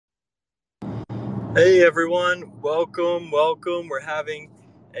Hey everyone, welcome. We're having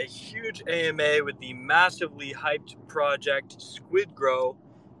a huge AMA with the massively hyped project SquidGrow.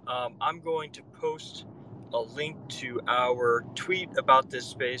 I'm going to post a link to our tweet about this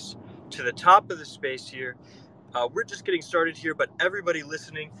space to the top of the space here. We're just getting started here, but everybody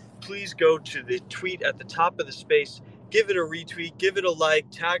listening, please go to the tweet at the top of the space, give it a retweet, give it a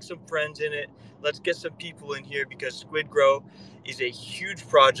like, tag some friends in it. Let's get some people in here because SquidGrow is a huge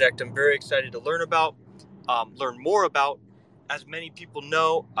project. I'm very excited to learn more about. As many people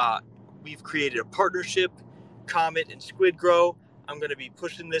know, we've created a partnership, Comet and SquidGrow. I'm going to be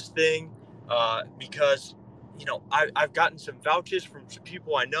pushing this thing because, I've gotten some vouchers from some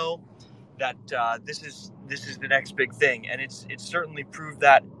people I know that this is the next big thing, and it's certainly proved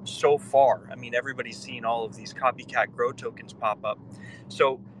that so far. I mean, everybody's seen all of these copycat grow tokens pop up.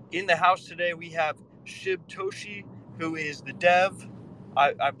 So in the house today we have Shib Toshi, who is the dev,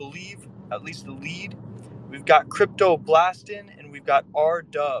 I believe, at least the lead. We've got Crypto Blastin, and we've got R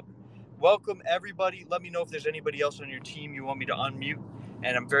Dub. Welcome everybody. Let me know if there's anybody else on your team you want me to unmute,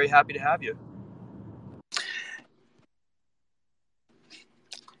 and I'm very happy to have you.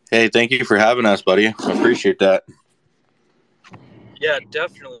 Hey, thank you for having us, buddy. I appreciate that. Yeah,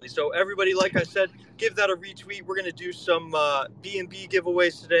 definitely. So everybody, like I said, give that a retweet. We're gonna do some B&B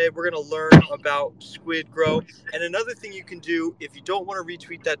giveaways today. We're gonna learn about SquidGrow. And another thing you can do, if you don't want to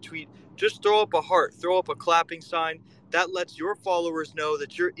retweet that tweet, just throw up a heart, throw up a clapping sign. That lets your followers know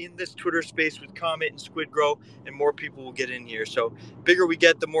that you're in this Twitter space with Comet and SquidGrow, and more people will get in here. So bigger we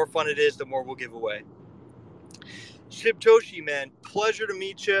get, the more fun it is, the more we'll give away. Shibtoshi, man, pleasure to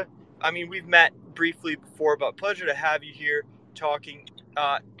meet you. I mean, we've met briefly before, but pleasure to have you here talking.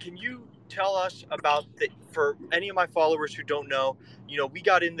 Can you tell us about for any of my followers who don't know, we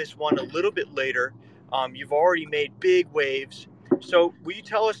got in this one a little bit later. You've already made big waves. So will you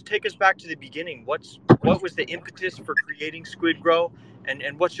take us back to the beginning? What was the impetus for creating SquidGrow,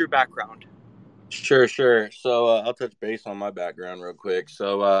 and what's your background? Sure. So I'll touch base on my background real quick.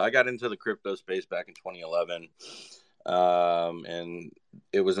 So I got into the crypto space back in 2011, and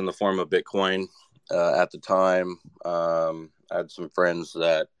it was in the form of Bitcoin at the time. I had some friends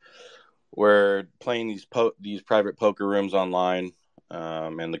that were playing these private poker rooms online,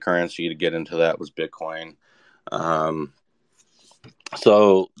 and the currency to get into that was Bitcoin.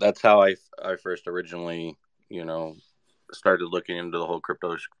 So that's how I first originally, started looking into the whole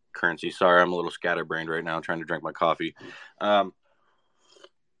cryptocurrency. Sorry, I'm a little scatterbrained right now, trying to drink my coffee.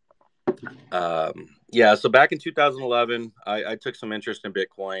 Yeah, so back in 2011, I took some interest in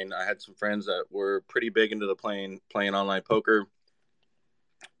Bitcoin. I had some friends that were pretty big into the playing online poker.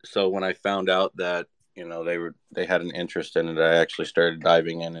 So when I found out that they had an interest in it, I actually started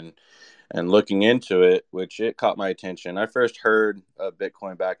diving in and looking into it, which it caught my attention. I first heard of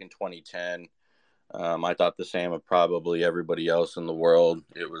Bitcoin back in 2010. I thought the same of probably everybody else in the world.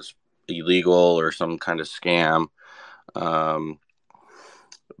 It was illegal or some kind of scam.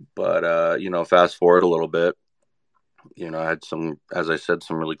 But fast forward a little bit, I had as I said,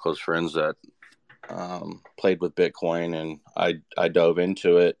 some really close friends that played with Bitcoin, and I dove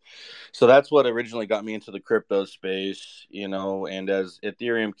into it. So that's what originally got me into the crypto space, and as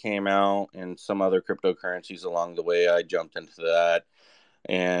Ethereum came out and some other cryptocurrencies along the way, I jumped into that.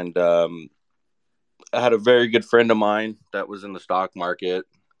 And I had a very good friend of mine that was in the stock market.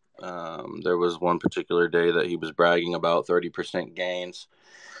 There was one particular day that he was bragging about 30% gains.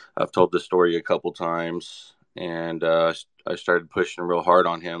 I've told this story a couple times, and I started pushing real hard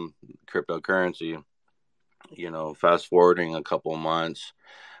on him, cryptocurrency. Fast forwarding a couple of months,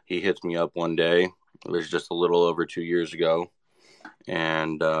 he hits me up one day. It was just a little over 2 years ago,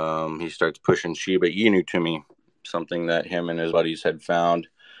 and he starts pushing Shiba Inu to me, something that him and his buddies had found.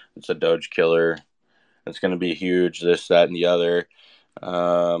 It's a Doge killer. It's going to be huge, this, that, and the other.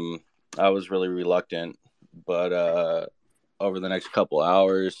 I was really reluctant, but over the next couple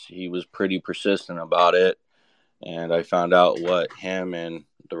hours, he was pretty persistent about it. And I found out what him and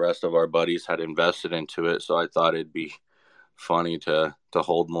the rest of our buddies had invested into it. So I thought it'd be funny to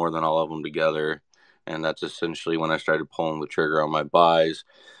hold more than all of them together. And that's essentially when I started pulling the trigger on my buys,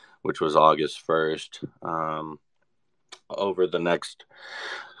 which was August 1st. Over the next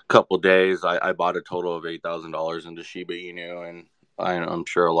couple days, I bought a total of $8,000 into Shiba Inu, and I'm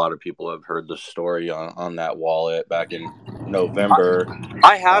sure a lot of people have heard the story on that wallet back in November.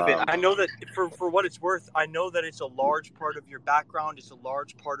 I haven't. I know that for what it's worth, I know that it's a large part of your background. It's a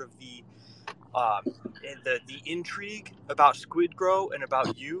large part of the intrigue about SquidGrow and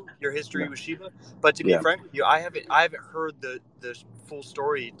about your history with Shiba. But to be Yeah. frank with you, I haven't heard the full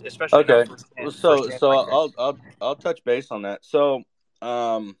story, especially not Okay. firsthand So like this. I'll touch base on that. So,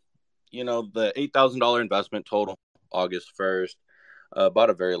 the $8,000 investment total August 1st, bought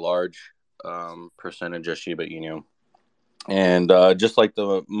a very large percentage of Shiba Inu. And just like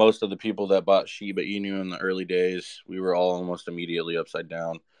the most of the people that bought Shiba Inu in the early days, we were all almost immediately upside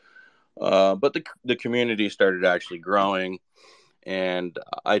down. But the community started actually growing, and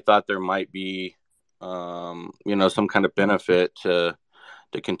I thought there might be, some kind of benefit to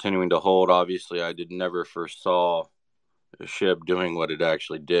continuing to hold. Obviously, I never foresaw SHIB doing what it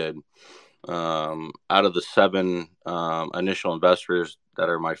actually did. Out of the 7 initial investors that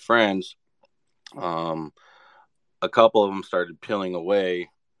are my friends, a couple of them started peeling away,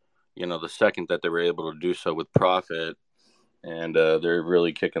 the second that they were able to do so with profit. And they're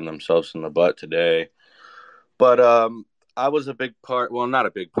really kicking themselves in the butt today. But I was a big part, well, not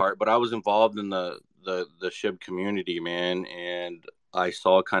a big part, but I was involved in the SHIB community, man. And I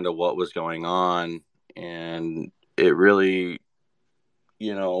saw kind of what was going on. And it really,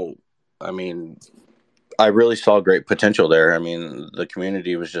 I really saw great potential there. I mean, the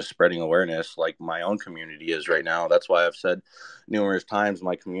community was just spreading awareness like my own community is right now. That's why I've said numerous times,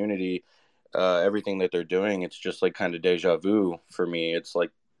 my community, everything that they're doing, it's just like kind of deja vu for me. It's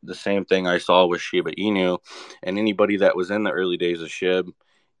like the same thing I saw with Shiba Inu, and anybody that was in the early days of SHIB,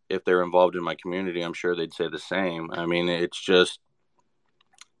 if they're involved in my community, I'm sure they'd say the same. I mean, it's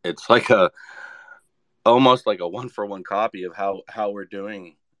like almost like a 1-for-1 copy of how we're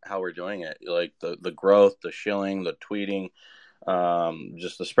doing it, like the growth, the shilling, the tweeting,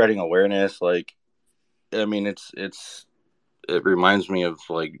 just the spreading awareness. Like, I mean, it reminds me of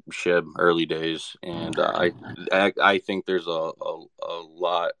like SHIB early days, and I think there's a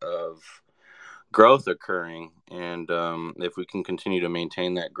lot of growth occurring, and if we can continue to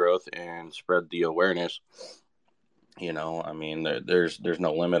maintain that growth and spread the awareness, I mean, there's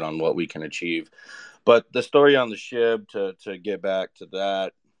no limit on what we can achieve. But the story on the SHIB, to get back to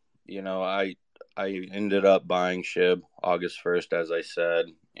that, I ended up buying SHIB August 1st, as I said,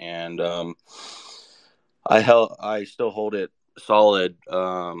 and I still hold it solid.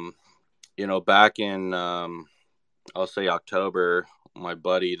 Back in I'll say October, my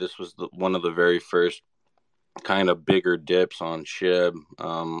buddy, this was one of the very first kind of bigger dips on SHIB.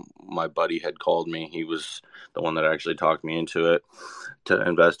 My buddy had called me. He was the one that actually talked me into it, to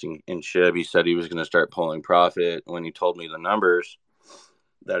investing in SHIB. He said he was going to start pulling profit. When he told me the numbers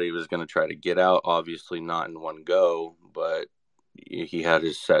that he was going to try to get out, obviously not in one go, but he had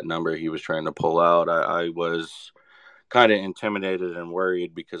his set number he was trying to pull out. I was kind of intimidated and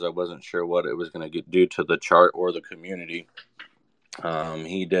worried because I wasn't sure what it was going to do to the chart or the community.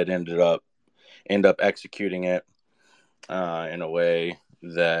 He did end up executing it in a way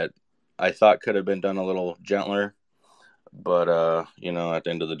that I thought could have been done a little gentler. But, at the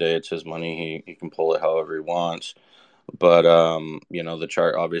end of the day, it's his money. He can pull it however he wants. But, the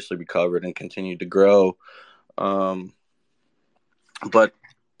chart obviously recovered and continued to grow. But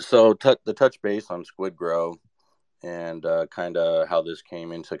so the touch base on SquidGrow and kind of how this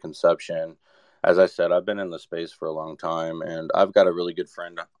came into conception. As I said, I've been in the space for a long time, and I've got a really good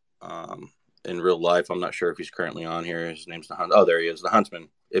friend in real life. I'm not sure if he's currently on here. His name's the Hunt. Oh, there he is, the Huntsman.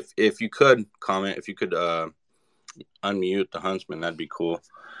 If you could comment, if you could unmute the Huntsman, that'd be cool.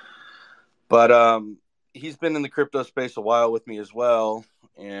 But he's been in the crypto space a while with me as well,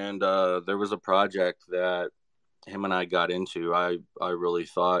 and there was a project that him and I got into. I really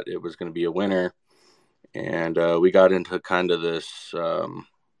thought it was going to be a winner, and we got into kind of this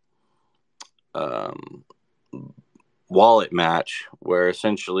wallet match where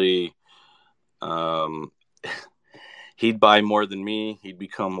essentially he'd buy more than me. He'd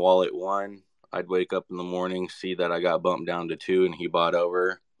become wallet 1. I'd wake up in the morning, see that I got bumped down to 2, and he bought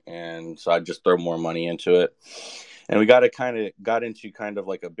over. And so I'd just throw more money into it. And we got into kind of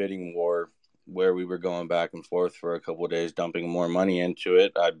like a bidding war where we were going back and forth for a couple of days, dumping more money into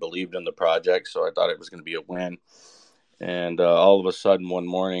it. I believed in the project, so I thought it was going to be a win. And all of a sudden, one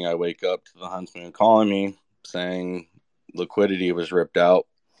morning, I wake up to the Huntsman calling me saying liquidity was ripped out.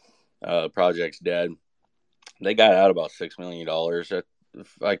 Project's dead. They got out about $6 million.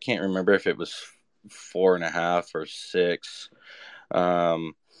 I can't remember if it was 4.5 or 6.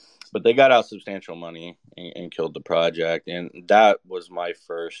 But they got out substantial money and killed the project. And that was my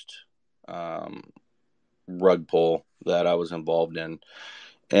first rug pull that I was involved in.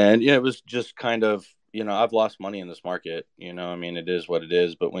 And, it was just kind of, I've lost money in this market. I mean, it is what it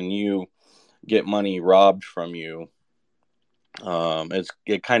is. But when you get money robbed from you,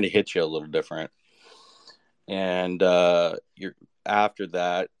 it kind of hits you a little different. And after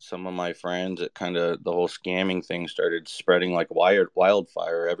that, some of my friends, it kind of, the whole scamming thing started spreading like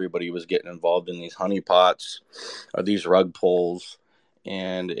wildfire. Everybody was getting involved in these honeypots or these rug pulls.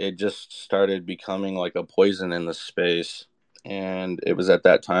 and it just started becoming like a poison in the space. And it was at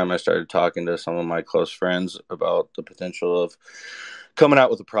that time I started talking to some of my close friends about the potential of coming out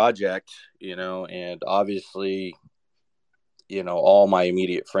with a project, and obviously, all my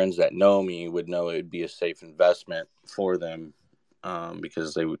immediate friends that know me would know it would be a safe investment for them,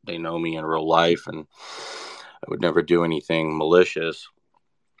 because they know me in real life, and I would never do anything malicious.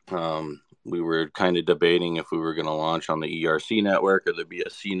 We were kind of debating if we were going to launch on the ERC network or the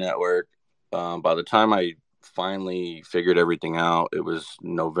BSC network. By the time I finally figured everything out, it was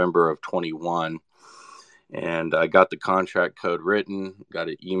November of 21, and I got the contract code written, got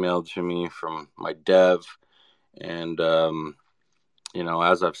it emailed to me from my dev, and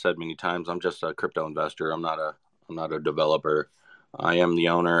as I've said many times, I'm just a crypto investor. I'm not a developer. I am the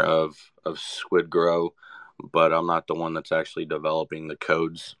owner of SquidGrow, but I'm not the one that's actually developing the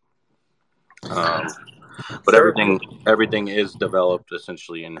codes. But Sure. everything is developed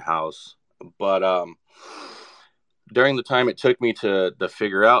essentially in house. But during the time it took me to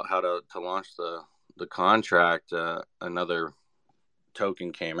figure out how to launch the contract, another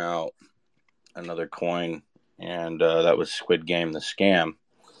token came out, another coin, and that was Squid Game, the scam.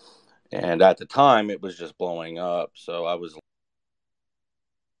 And at the time, it was just blowing up. So I was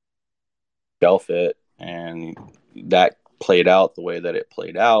shelf it, and that played out the way that it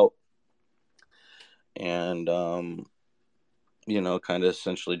played out. And, kind of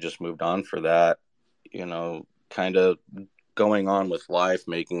essentially just moved on for that, kind of going on with life,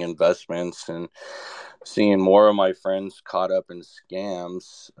 making investments, and seeing more of my friends caught up in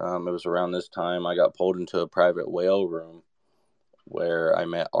scams. It was around this time I got pulled into a private whale room where I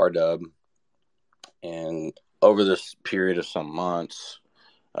met RW. And over this period of some months,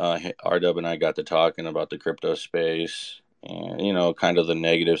 RW and I got to talking about the crypto space and, kind of the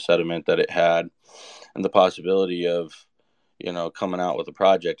negative sentiment that it had and the possibility of, coming out with a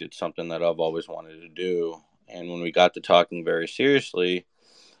project. It's something that I've always wanted to do. And when we got to talking very seriously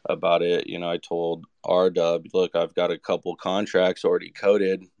about it, I told RW, look, I've got a couple contracts already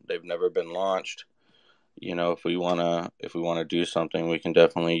coded. They've never been launched. If we want to do something, we can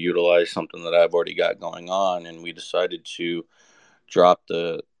definitely utilize something that I've already got going on. And we decided to drop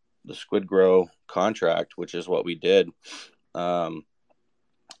the SquidGrow contract, which is what we did.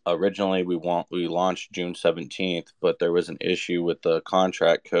 Originally, we launched June 17th, but there was an issue with the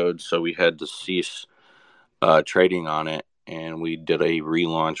contract code, so we had to cease trading on it, and we did a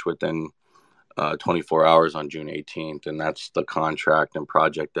relaunch within 24 hours on June 18th, and that's the contract and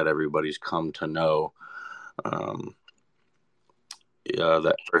project that everybody's come to know.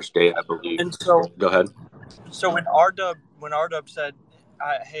 That first day, I believe. And so, Go ahead. so when RW said,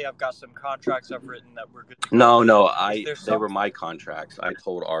 "Hey, I've got some contracts I've written that we're good to go," No, is there they were something? my contracts. I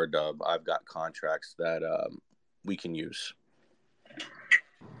told RW I've got contracts that we can use.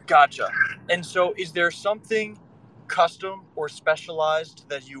 Gotcha. And so, is there something custom or specialized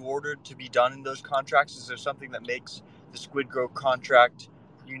that you ordered to be done in those contracts? Is there something that makes the SquidGrow contract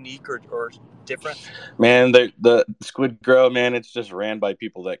unique or different? Man, the SquidGrow, man, it's just ran by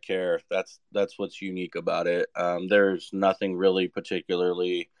people that care. That's what's unique about it. There's nothing really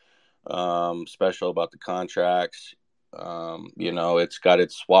particularly special about the contracts. It's got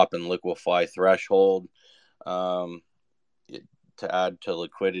its swap and liquefy threshold um, to add to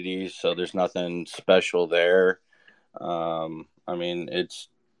liquidity, so there's nothing special there. I mean, it's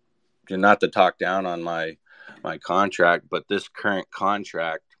you're not to talk down on my contract, but this current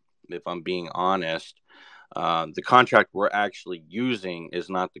contract, if I'm being honest, the contract we're actually using is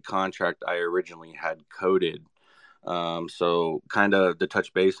not the contract I originally had coded. So kind of to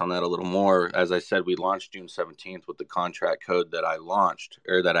touch base on that a little more, as I said, we launched June 17th with the contract code that I launched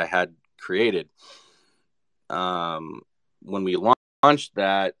or that I had created. When we launched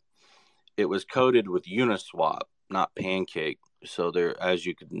that, it was coded with Uniswap, not Pancake. So there, as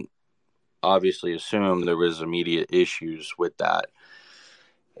you can obviously assume, there was immediate issues with that.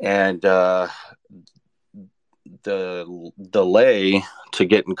 And the delay to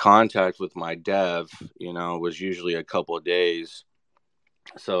get in contact with my dev, was usually a couple of days.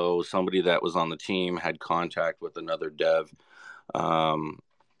 So somebody that was on the team had contact with another dev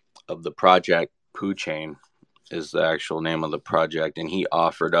of the project. Poo Chain is the actual name of the project, and he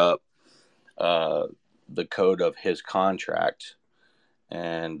offered up the code of his contract,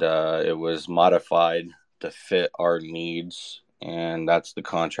 and it was modified to fit our needs, and that's the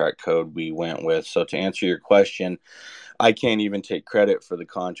contract code we went with. So to answer your question, I can't even take credit for the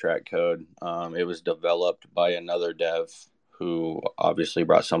contract code. It was developed by another dev who obviously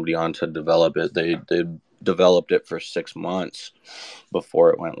brought somebody on to develop it. They developed it for 6 months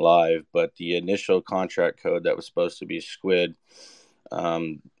before it went live, but the initial contract code that was supposed to be Squid,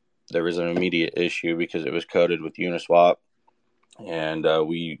 there was an immediate issue because it was coded with Uniswap, and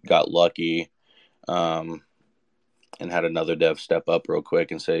we got lucky and had another dev step up real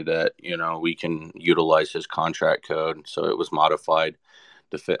quick and say that, we can utilize his contract code. So it was modified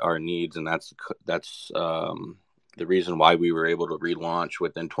to fit our needs, and that's the reason why we were able to relaunch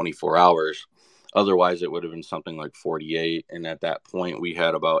within 24 hours. Otherwise, it would have been something like 48, and at that point, we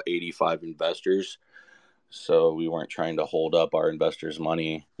had about 85 investors. So we weren't trying to hold up our investors'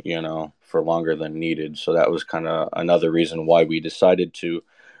 money, for longer than needed. So that was kind of another reason why we decided to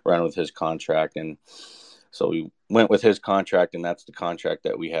run with his contract. And so we went with his contract, and that's the contract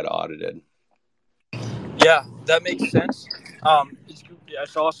that we had audited. Yeah, that makes sense.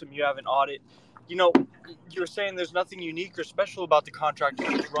 It's awesome you have an audit. You're saying there's nothing unique or special about the contract.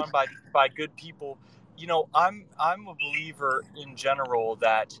 It's run by good people. I'm a believer in general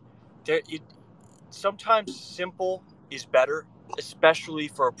that sometimes simple is better, especially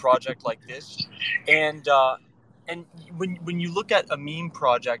for a project like this. And when you look at a meme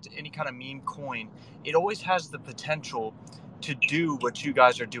project, any kind of meme coin, it always has the potential to do what you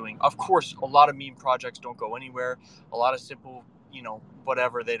guys are doing. Of course, a lot of meme projects don't go anywhere. A lot of simple,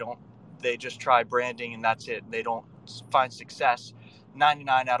 whatever, they just try branding and that's it. They don't find success.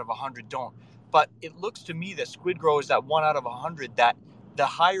 99 out of 100 don't. But it looks to me that SquidGrow is that 1 out of 100 that the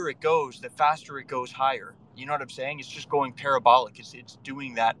higher it goes, the faster it goes higher. You know what I'm saying? It's just going parabolic. It's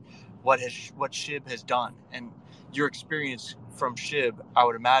doing that what SHIB has done. And your experience from SHIB, I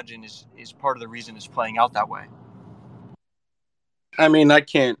would imagine, is part of the reason it's playing out that way. I mean, I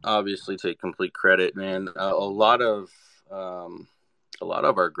can't obviously take complete credit, man. A lot of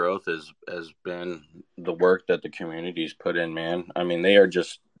our growth has been the work that the community's put in, man. I mean, they're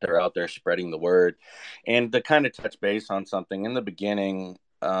out there spreading the word. And to kind of touch base on something in the beginning,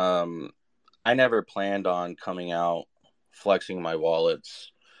 I never planned on coming out flexing my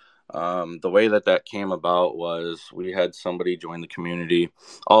wallets. The way that came about was we had somebody join the community.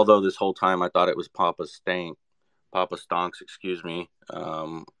 Although this whole time I thought it was Papa Stonks, excuse me.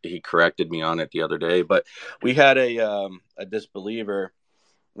 He corrected me on it the other day, but we had a disbeliever,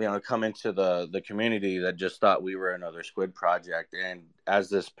 come into the community that just thought we were another squid project. And as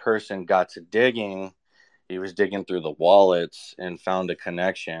this person got to digging, he was digging through the wallets and found a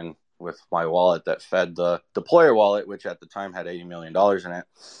connection with my wallet that fed the deployer wallet, which at the time had $80 million in it.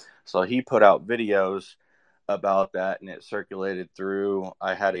 So he put out videos about that, and it circulated through.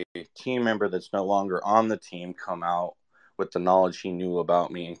 I had a team member that's no longer on the team come out with the knowledge he knew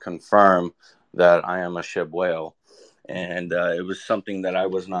about me and confirm that I am a SHIB whale. And it was something that I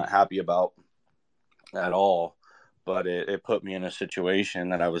was not happy about at all, but it put me in a situation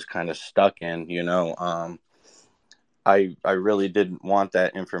that I was kind of stuck in. I really didn't want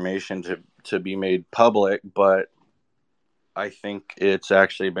that information to be made public, but I think it's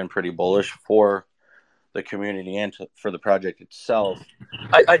actually been pretty bullish for the community and for the project itself.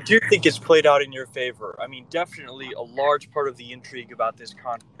 I do think it's played out in your favor. I mean, definitely a large part of the intrigue about this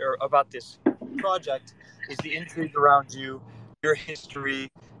project is the intrigue around you, your history,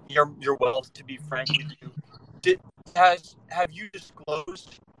 your wealth. To be frank with you, have you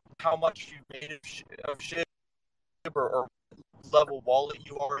disclosed how much you made of SHIB or level wallet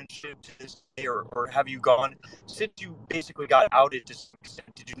you are in SHIB to this day, or have you gone since you basically got outed to some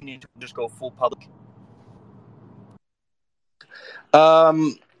extent? Did you need to just go full public?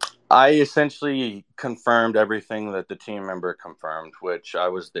 I essentially confirmed everything that the team member confirmed, which I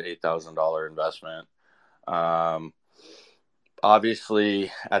was the $8,000 investment.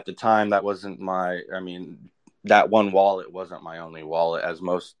 Obviously, at the time, that one wallet wasn't my only wallet. As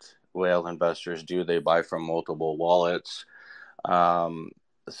most whale investors do, they buy from multiple wallets.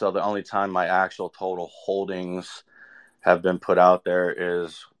 So the only time my actual total holdings have been put out there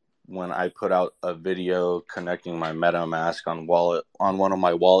is when I put out a video connecting my MetaMask on one of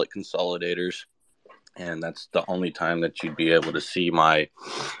my wallet consolidators. And that's the only time that you'd be able to see my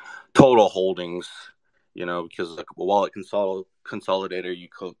total holdings, because like a wallet consolidator, you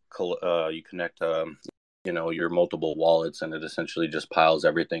connect, your multiple wallets, and it essentially just piles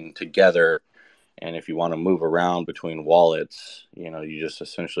everything together. And if you want to move around between wallets, you just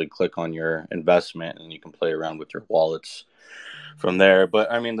essentially click on your investment and you can play around with your wallets from there.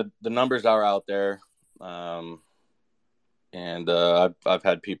 But I mean, the numbers are out there. And I've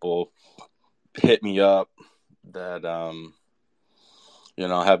had people hit me up that,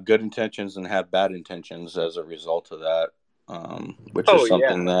 have good intentions and have bad intentions as a result of that, which is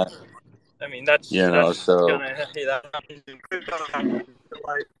something that, I mean, that's so gonna that happens in crypto.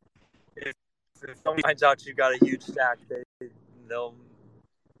 Like, if somebody finds out you got a huge stack, they'll,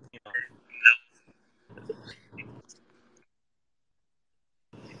 you know.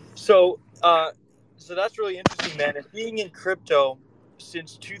 So, so that's really interesting, man. And being in crypto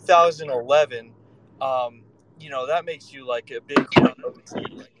since 2011, um, that makes you like a Bitcoin OG.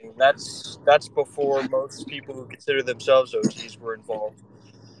 I mean, that's before most people who consider themselves OGs were involved.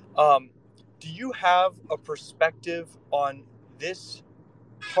 Um, do you have a perspective on this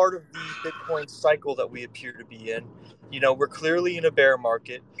part of the Bitcoin cycle that we appear to be in? We're clearly in a bear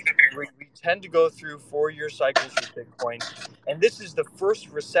market. We tend to go through 4-year cycles with Bitcoin. And this is the first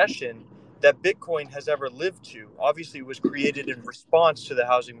recession that Bitcoin has ever lived to. Obviously, it was created in response to the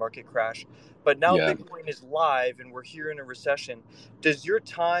housing market crash. But now Yeah. Bitcoin is live and we're here in a recession. Does your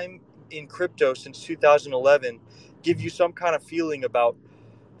time in crypto since 2011 give you some kind of feeling about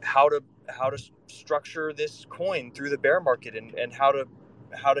how to structure this coin through the bear market, and how to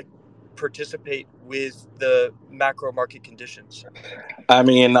participate with the macro market conditions? I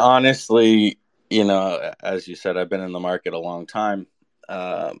mean, honestly, as you said, I've been in the market a long time.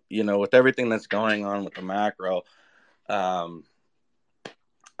 With everything that's going on with the macro, um,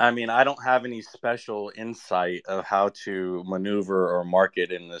 I mean, I don't have any special insight of how to maneuver or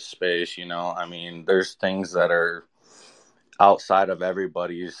market in this space. I mean, there's things that are outside of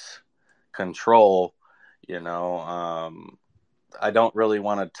everybody's control. You know, I don't really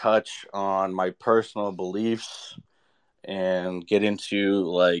want to touch on my personal beliefs and get into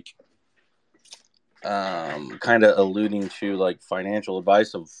like kind of alluding to like financial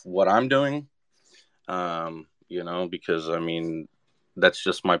advice of what I'm doing. Because I mean that's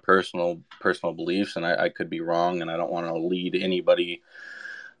just my personal beliefs, and I could be wrong, and I don't want to lead anybody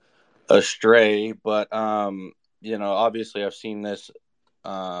astray. But obviously I've seen this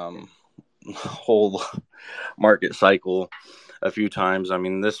whole market cycle a few times. I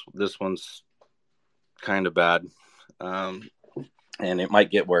mean this one's kind of bad, um, and it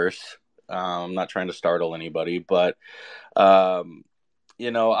might get worse. I'm not trying to startle anybody, but um,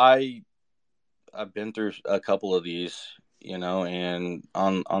 I've been through a couple of these, and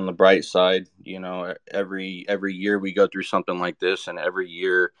on the bright side, every year we go through something like this, and every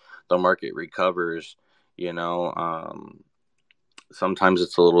year the market recovers. You know, sometimes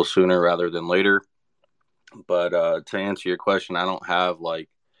it's a little sooner rather than later. But to answer your question, I don't have like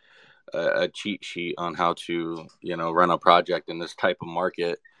a cheat sheet on how to run a project in this type of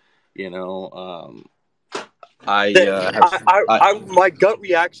market. You know, I That have I my gut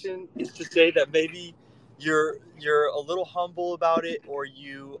reaction is to say that maybe you're a little humble about it, or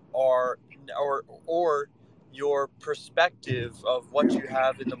you are, or your perspective of what you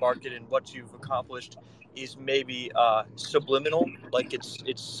have in the market and what you've accomplished is maybe subliminal, like it's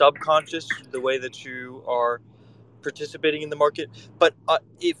subconscious, the way that you are participating in the market. But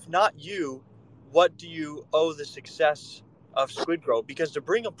if not you, what do you owe the success of SquidGrow? Because to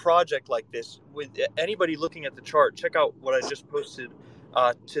bring a project like this, with anybody looking at the chart, check out what I just posted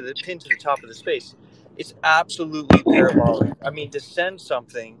to the pin to the top of the space. It's absolutely parabolic. I mean, to send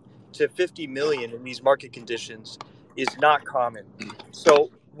something to 50 million in these market conditions is not common.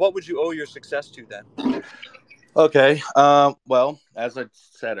 So, what would you owe your success to then? Okay. Well, as I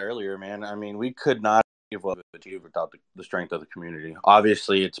said earlier, man, I mean, we could not achieve what we've achieved without the strength of the community.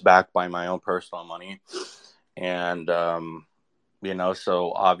 Obviously, it's backed by my own personal money. And,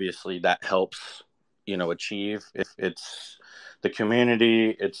 so obviously that helps, achieve. If it's the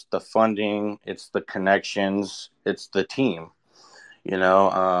community, it's the funding, it's the connections, it's the team,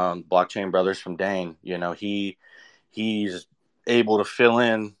 Blockchain Brothers from Dane, he's able to fill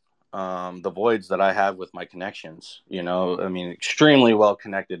in the voids that I have with my connections. I mean, extremely well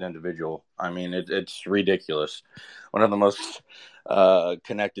connected individual. I mean, it's ridiculous. One of the most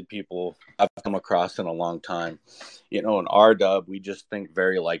connected people I've come across in a long time. In RW, we just think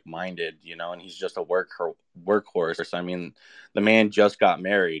very like minded. And he's just a workhorse. I mean, the man just got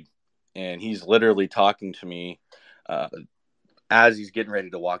married, and he's literally talking to me. As he's getting ready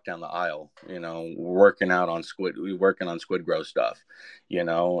to walk down the aisle, we're working on SquidGrow stuff,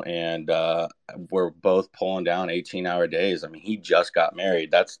 and we're both pulling down 18-hour days. I mean, he just got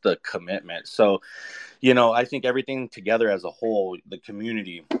married. That's the commitment. So, I think everything together as a whole, the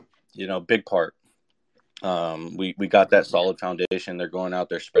community, big part. We got that solid foundation. They're going out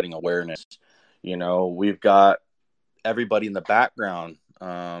there spreading awareness. We've got everybody in the background,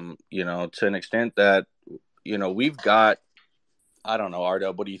 to an extent that, we've got, I don't know,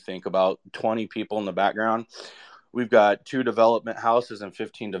 Ardo, what do you think? About 20 people in the background. We've got 2 development houses and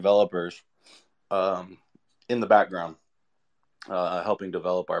 15 developers in the background helping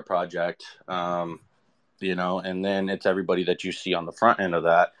develop our project. And then it's everybody that you see on the front end of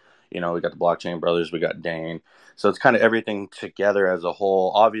that. We got the Blockchain Brothers, we got Dane. So it's kind of everything together as a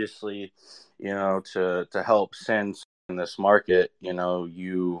whole. Obviously, to help send in this market,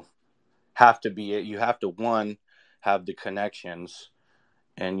 you have to one, have the connections,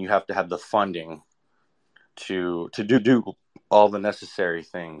 and you have to have the funding to do all the necessary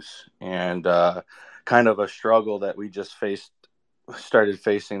things. And kind of a struggle that we just started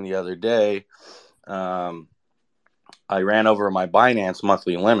facing the other day. I ran over my Binance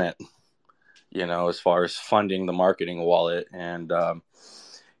monthly limit, as far as funding the marketing wallet. And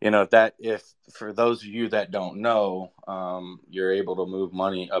if for those of you that don't know, you're able to move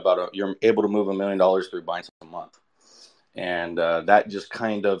you're able to move $1 million through Binance a month. And that just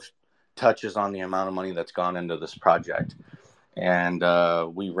kind of touches on the amount of money that's gone into this project. And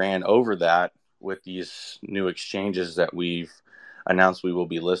we ran over that with these new exchanges that we've announced we will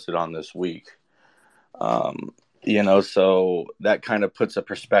be listed on this week. So that kind of puts a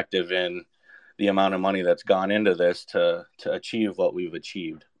perspective in the amount of money that's gone into this to achieve what we've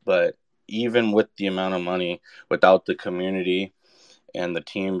achieved. But even with the amount of money, without the community and the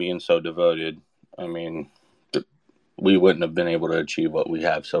team being so devoted, I mean, we wouldn't have been able to achieve what we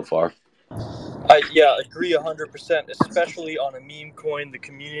have so far. I agree 100%, especially on a meme coin. The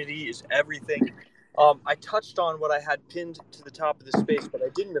community is everything. I touched on what I had pinned to the top of the space, but I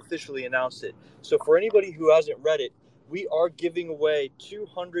didn't officially announce it. So for anybody who hasn't read it, we are giving away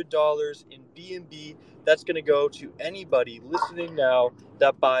 $200 in BNB. That's going to go to anybody listening now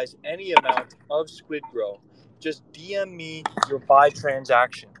that buys any amount of SquidGrow. Just DM me your buy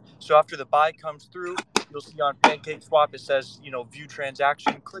transaction. So after the buy comes through, you'll see on PancakeSwap, it says, view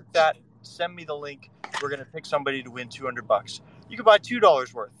transaction. Click that. Send me the link. We're going to pick somebody to win $200. You could buy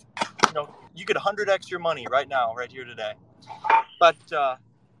 $2 worth. You could 100x your money right now, right here today. But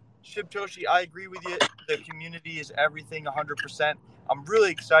Shibtoshi, I agree with you. The community is everything 100%. I'm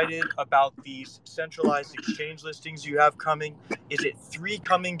really excited about these centralized exchange listings you have coming. Is it 3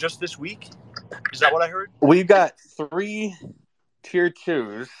 coming just this week? Is that what I heard? We've got 3 tier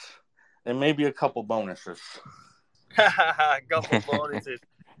 2s and maybe a couple bonuses. A couple bonuses.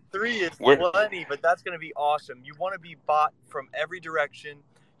 3 is plenty, but that's going to be awesome. You want to be bought from every direction.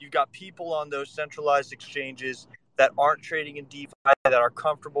 You've got people on those centralized exchanges that aren't trading in DeFi, that are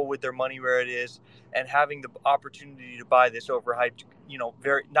comfortable with their money where it is, and having the opportunity to buy this overhyped,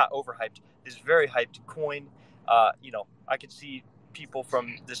 this very hyped coin. I could see people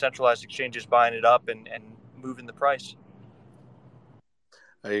from the centralized exchanges buying it up and moving the price.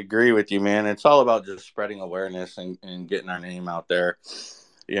 I agree with you, man. It's all about just spreading awareness and getting our name out there.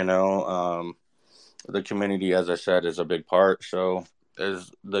 The community, as I said, is a big part. So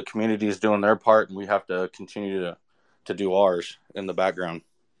as the community is doing their part, and we have to continue to do ours in the background.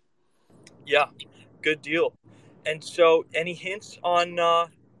 Yeah, good deal. And so, any hints on?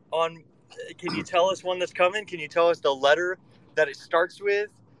 Can you tell us one that's coming? Can you tell us the letter that it starts with,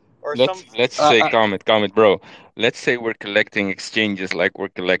 or Let's say Comet, bro. Let's say we're collecting exchanges like we're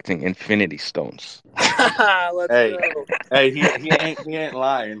collecting infinity stones. Let's go. Hey, he ain't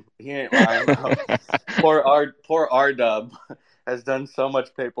lying. He ain't lying. Poor R-Dub has done so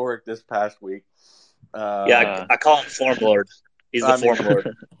much paperwork this past week. I call him Form Lord. He's the Form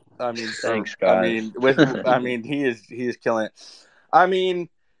Lord. Thanks, guys. He is killing it.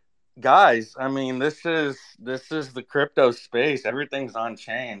 Guys, this is the crypto space. Everything's on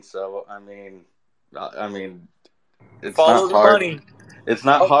chain, so it's Follow not the hard. money. It's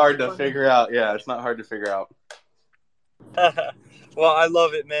not hard to figure out. Yeah, it's not hard to figure out. Well, I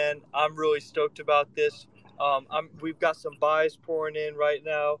love it, man. I'm really stoked about this. We've got some buys pouring in right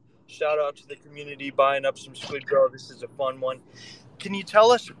now. Shout out to the community buying up some SquidGrow. This is a fun one. Can you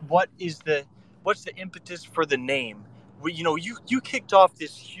tell us what's the impetus for the name? You kicked off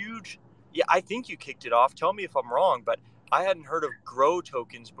this huge. Yeah, I think you kicked it off. Tell me if I'm wrong, but I hadn't heard of Grow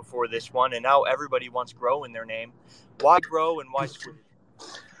tokens before this one, and now everybody wants Grow in their name. Why Grow and why Squid?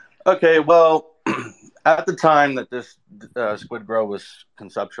 Okay, well, at the time that this SquidGrow was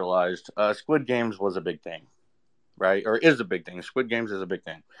conceptualized, Squid Games was a big thing, right? Or is a big thing. Squid Games is a big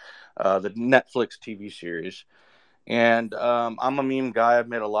thing. The Netflix TV series. And I'm a meme guy. I've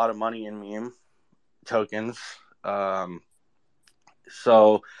made a lot of money in meme tokens.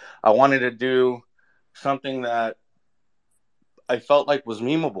 So I wanted to do something that I felt like was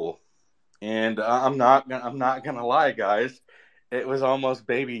memeable. And I'm not gonna lie, guys. It was almost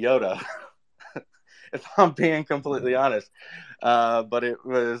Baby Yoda, if I'm being completely honest. But it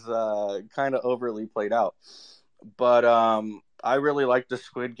was kind of overly played out. But I really liked the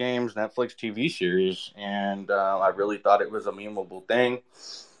Squid Games Netflix TV series, and I really thought it was a memeable thing.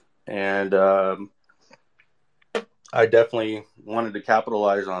 And I definitely wanted to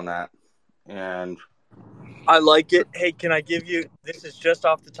capitalize on that. And I like it. Hey, can I give you? This is just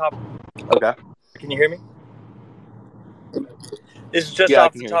off the top. Okay. Can you hear me? It's just Yeah, I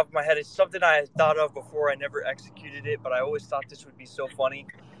off can the hear you. top of my head. It's something I had thought of before. I never executed it, but I always thought this would be so funny.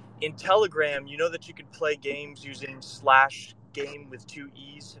 In Telegram, you know that you can play games using /game with 2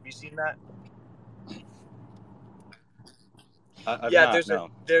 E's. Have you seen that? I've Yeah, not.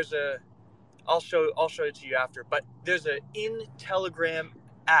 No. there's a I'll show it to you after. But there's a in Telegram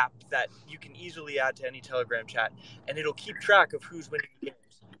app that you can easily add to any Telegram chat, and it'll keep track of who's winning games.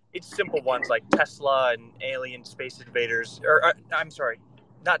 It's simple ones like Tesla and Alien Space Invaders, or I'm sorry,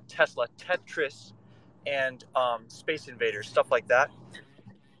 not Tesla, Tetris, and Space Invaders, stuff like that.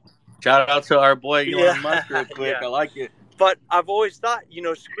 Shout out to our boy Yeah, Elon Musk real quick. yeah. I like it. But I've always thought,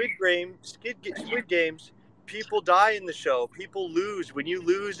 Squid Games, people die in the show. People lose. When you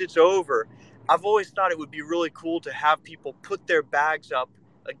lose, it's over. I've always thought it would be really cool to have people put their bags up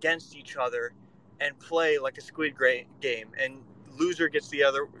against each other and play like a game. And loser gets the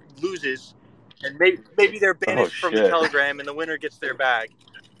other loses, and maybe they're Oh banished from shit. Telegram, and the winner gets their bag.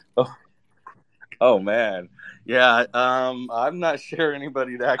 Oh man. Yeah. I'm not sure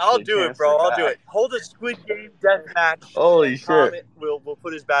anybody'd actually. I'll do it, bro. I'll do it. Hold a Squid Game death match. Holy and shit. Comet will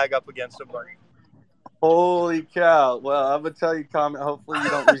put his bag up against somebody. Holy cow. Well, I'm going to tell you, Comet, hopefully you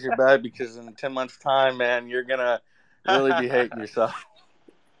don't lose your bag, because in 10 months' time, man, you're going to really be hating yourself.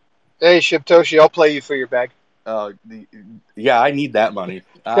 Hey, Shibtoshi, I'll play you for your bag. Yeah, I need that money.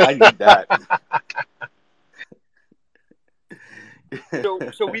 I need that.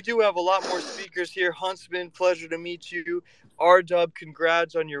 So we do have a lot more speakers here. Huntsman, pleasure to meet you. R-Dub,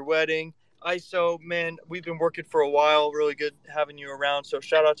 congrats on your wedding. ISO, man, we've been working for a while. Really good having you around. So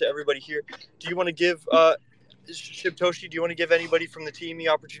shout out to everybody here. Do you want to give Shibtoshi, do you want to give anybody from the team the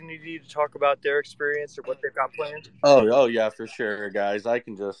opportunity to talk about their experience or what they've got planned? Oh yeah, for sure, guys. I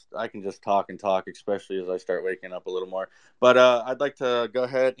can just talk and talk, especially as I start waking up a little more. But I'd like to go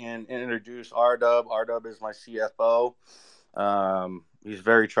ahead and introduce R-Dub. R-Dub is my CFO. He's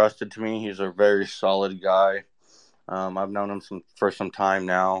very trusted to me. He's a very solid guy. I've known him for some time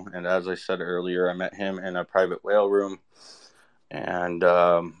now, and as I said earlier, I met him in a private whale room, and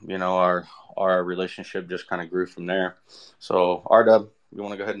our relationship just kind of grew from there. So, R-Dub, you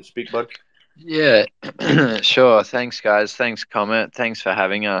want to go ahead and speak, bud? Yeah, sure. Thanks, guys. Thanks, Comet. Thanks for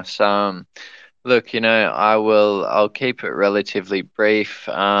having us. Look, I'll keep it relatively brief.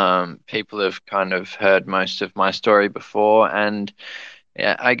 People have kind of heard most of my story before, and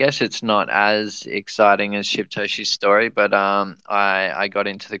yeah, I guess it's not as exciting as Shibtoshi's story, but I got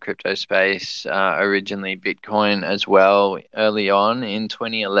into the crypto space, originally Bitcoin as well, early on in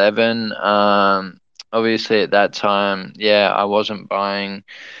 2011. Obviously at that time, yeah, I wasn't buying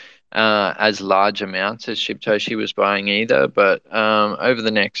as large amounts as Shibtoshi was buying either, but over the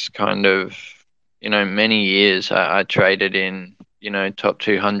next kind of many years, I traded in top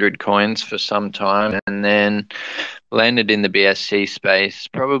 200 coins for some time, and then landed in the BSC space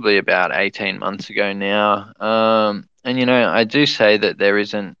probably about 18 months ago now. And I do say that there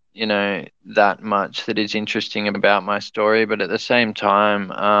isn't that much that is interesting about my story, but at the same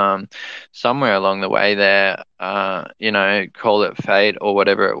time, somewhere along the way there, call it fate or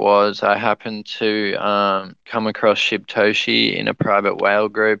whatever it was, I happened to come across Shibtoshi in a private whale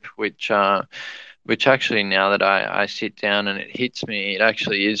group, which actually, now that I sit down and it hits me, it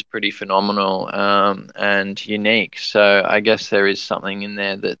actually is pretty phenomenal and unique. So I guess there is something in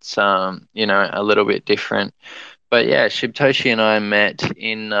there that's a little bit different. But yeah, Shibtoshi and I met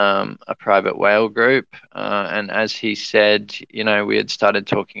in a private whale group, and as he said, we had started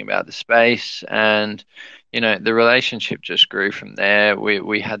talking about the space, and the relationship just grew from there.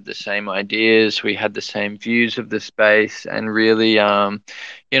 We had the same ideas, we had the same views of the space, and really,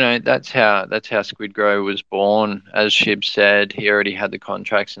 that's how SquidGrow was born. As Shib said, he already had the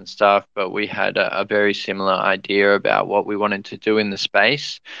contracts and stuff, but we had a very similar idea about what we wanted to do in the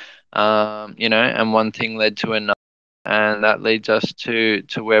space. And one thing led to another, and that leads us to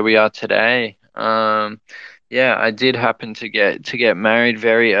where we are today. Yeah, I did happen to get married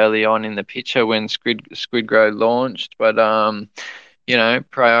very early on in the picture when SquidGrow launched, but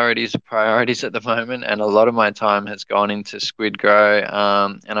priorities are priorities at the moment, and a lot of my time has gone into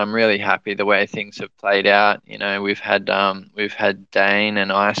SquidGrow, and I'm really happy the way things have played out. We've had Dane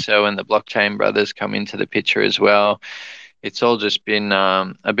and ISO and the Blockchain Brothers come into the picture as well. It's all just been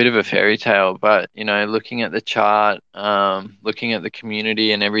a bit of a fairy tale, but looking at the chart, looking at the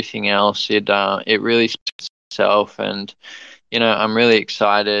community and everything else, it really speaks for itself. And I'm really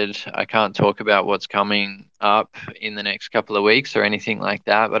excited. I can't talk about what's coming up in the next couple of weeks or anything like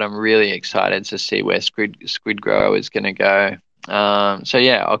that, but I'm really excited to see where SquidGrow is going to go. So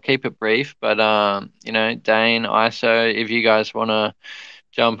yeah, I'll keep it brief, but Dane, ISO, if you guys want to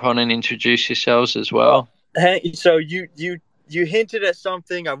jump on and introduce yourselves as well. Hey, so you hinted at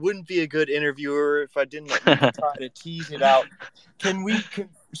something. I wouldn't be a good interviewer if I didn't at least try to tease it out.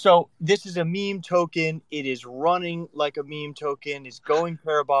 So this is a meme token. It is running like a meme token. It's going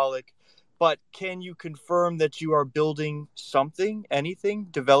parabolic. But can you confirm that you are building something, anything,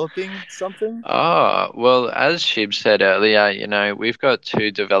 developing something? Oh, well, as Shib said earlier, we've got two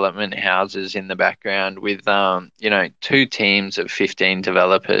development houses in the background with two teams of 15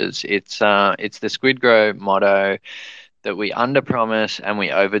 developers. It's the SquidGrow motto that we underpromise and we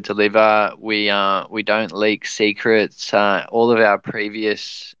overdeliver. We don't leak secrets. All of our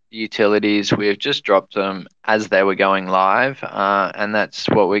previous utilities, we've just dropped them as they were going live, and that's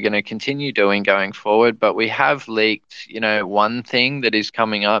what we're going to continue doing going forward. But we have leaked, one thing that is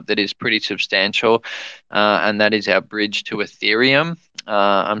coming up that is pretty substantial, and that is our bridge to Ethereum.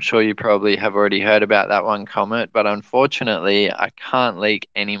 I'm sure you probably have already heard about that one, Comet, but unfortunately, I can't leak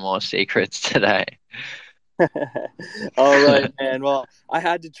any more secrets today. All right, man. Well, I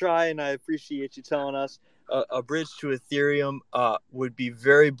had to try, and I appreciate you telling us. A bridge to Ethereum would be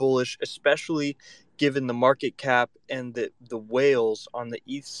very bullish, especially given the market cap and the whales on the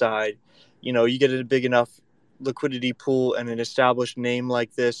ETH side. You get a big enough liquidity pool and an established name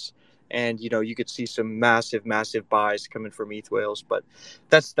like this, and you could see some massive, massive buys coming from ETH whales. But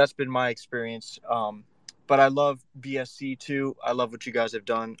that's been my experience. But I love BSC too. I love what you guys have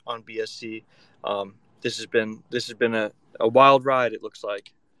done on BSC. This has been a wild ride, it looks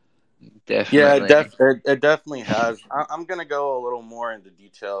like. Yeah, Definitely. it definitely has. I'm gonna go a little more into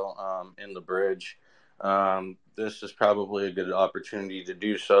detail in the bridge. This is probably a good opportunity to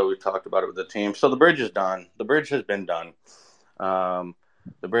do so. We talked about it with the team. So the bridge is done. The bridge has been done.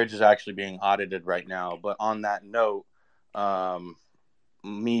 The bridge is actually being audited right now. But on that note,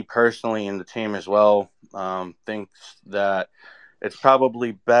 me personally and the team as well thinks that it's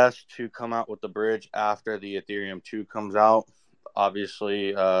probably best to come out with the bridge after the Ethereum 2 comes out.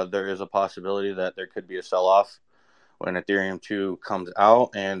 Obviously, there is a possibility that there could be a sell-off when Ethereum 2 comes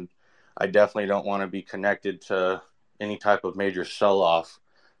out, and I definitely don't want to be connected to any type of major sell-off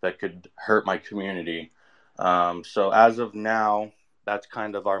that could hurt my community. So as of now, that's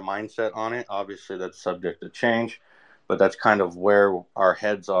kind of our mindset on it. Obviously, that's subject to change, but that's kind of where our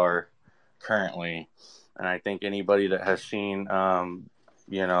heads are currently. And I think anybody that has seen,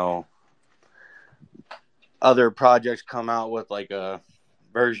 other projects come out with like a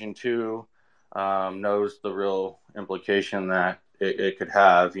version 2 knows the real implication that it could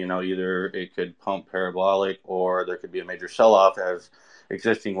have. Either it could pump parabolic or there could be a major sell-off as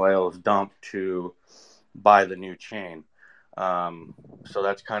existing whales dump to buy the new chain. So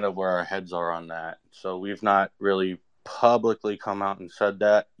that's kind of where our heads are on that. So we've not really publicly come out and said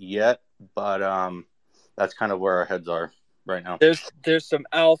that yet, but that's kind of where our heads are right now. There's some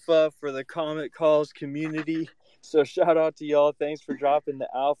alpha for the Comet Calls community. So shout out to y'all. Thanks for dropping the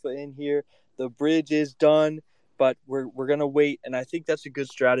alpha in here. The bridge is done, but we're gonna wait, and I think that's a good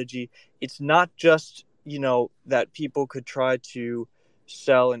strategy. It's not just that people could try to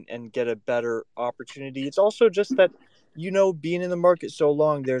sell and get a better opportunity. It's also just that being in the market so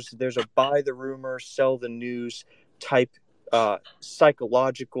long, there's a buy the rumor, sell the news type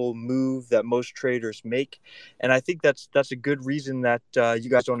psychological move that most traders make, and I think that's a good reason that you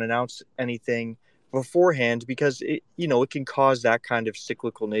guys don't announce anything beforehand, because it can cause that kind of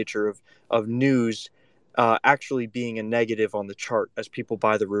cyclical nature of news actually being a negative on the chart as people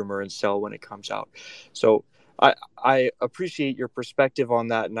buy the rumor and sell when it comes out. So I appreciate your perspective on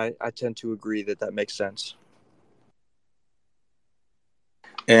that, and I tend to agree that makes sense.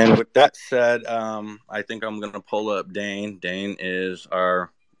 And with that said, I think I'm going to pull up Dane. Dane is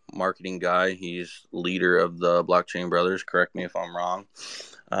our marketing guy. He's leader of the Blockchain Brothers. Correct me if I'm wrong.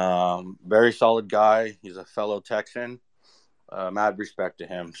 Very solid guy. He's a fellow Texan. Mad respect to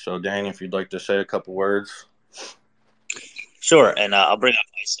him. So, Dane, if you'd like to say a couple words. Sure, and I'll bring up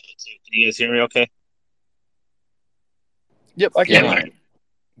ISO too. Can you guys hear me okay? Yep, I can. Yeah.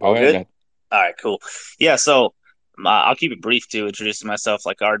 All good? All right, cool. Yeah, so I'll keep it brief to introduce myself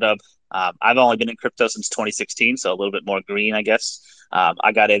like RDub. I've only been in crypto since 2016, so a little bit more green, I guess.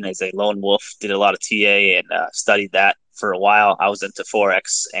 I got in as a lone wolf, did a lot of TA and studied that for a while. I was into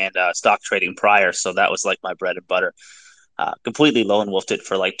Forex and stock trading prior, so that was like my bread and butter. Completely lone wolfed it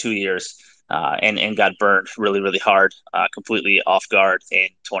for like 2 years and got burned really, really hard, completely off guard in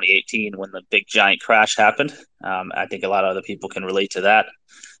 2018 when the big giant crash happened. I think a lot of other people can relate to that.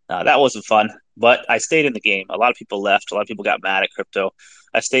 That wasn't fun, but I stayed in the game. A lot of people left. A lot of people got mad at crypto.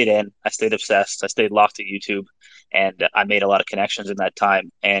 I stayed in. I stayed obsessed. I stayed locked to YouTube, and I made a lot of connections in that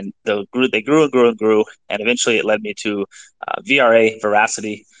time. And they grew and grew and grew, and eventually it led me to VRA,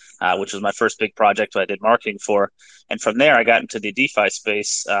 Veracity, which was my first big project I did marketing for. And from there, I got into the DeFi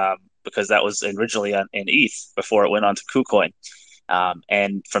space because that was originally in ETH before it went on to KuCoin.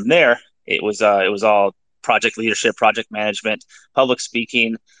 And from there, it was all project leadership, project management, public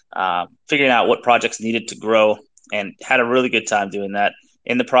speaking, figuring out what projects needed to grow, and had a really good time doing that.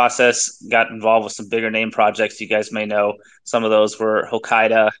 In the process, got involved with some bigger name projects you guys may know. Some of those were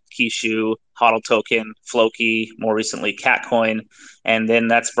Hokkaido, Kishu, HODL Token, Floki, more recently Catcoin. And then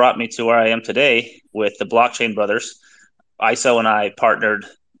that's brought me to where I am today with the Blockchain Brothers. ISO and I partnered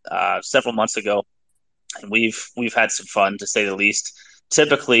several months ago, and we've had some fun, to say the least.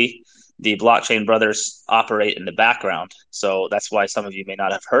 Typically, the Blockchain Brothers operate in the background, so that's why some of you may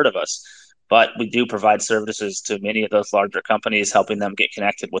not have heard of us. But we do provide services to many of those larger companies, helping them get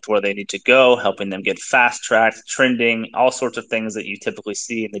connected with where they need to go, helping them get fast-tracked, trending, all sorts of things that you typically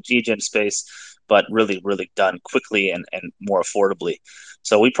see in the GGen space, but really, really done quickly and more affordably.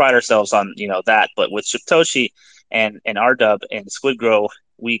 So we pride ourselves on that. But with Shibtoshi and RDub and SquidGrow,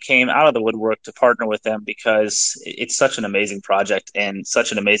 we came out of the woodwork to partner with them because it's such an amazing project and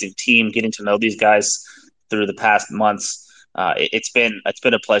such an amazing team. Getting to know these guys through the past months, it's been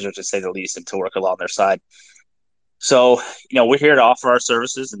a pleasure, to say the least, and to work along their side. So we're here to offer our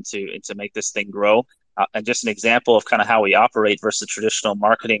services and to make this thing grow. And just an example of kind of how we operate versus a traditional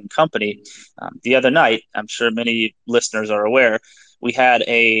marketing company. The other night, I'm sure many listeners are aware, we had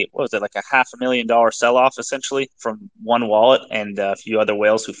like a $500,000 sell-off essentially from one wallet and a few other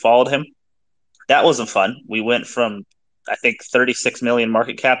whales who followed him. That wasn't fun. We went from, I think, 36 million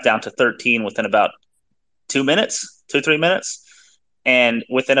market cap down to 13 within about 3 minutes. And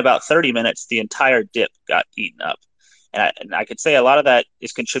within about 30 minutes, the entire dip got eaten up. And I could say a lot of that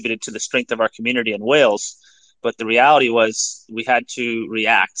is contributed to the strength of our community in Wales. But the reality was we had to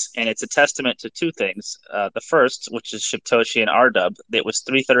react, and it's a testament to two things. The first, which is Shibtoshi and RDub. It was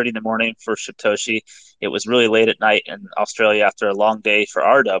 3:30 in the morning for Shibtoshi. It was really late at night in Australia after a long day for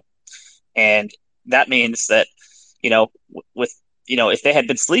RDub, and that means that if they had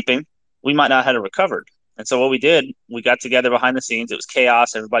been sleeping, we might not have recovered. And so what we did, we got together behind the scenes. It was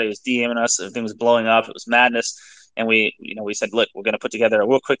chaos. Everybody was DMing us. Everything was blowing up. It was madness. And we said, look, we're going to put together a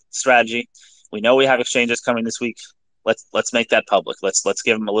real quick strategy. We know we have exchanges coming this week. Let's make that public. Let's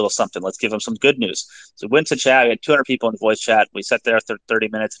give them a little something. Let's give them some good news. So we went to chat. We had 200 people in the voice chat. We sat there for 30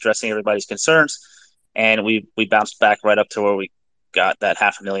 minutes addressing everybody's concerns, and we bounced back right up to where we got that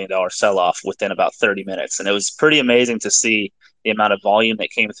 $500,000 sell-off within about 30 minutes. And it was pretty amazing to see the amount of volume that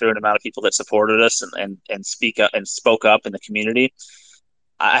came through and the amount of people that supported us and spoke up in the community.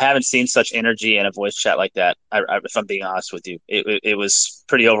 I haven't seen such energy in a voice chat like that. If I'm being honest with you, it was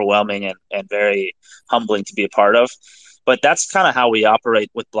pretty overwhelming and very humbling to be a part of. But that's kind of how we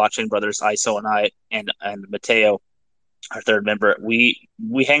operate with Blockchain Brothers, ISO and I, and Mateo, our third member. We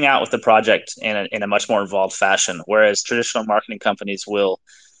hang out with the project in a much more involved fashion, whereas traditional marketing companies will,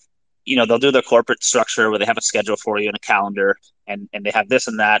 they'll do their corporate structure where they have a schedule for you and a calendar, and they have this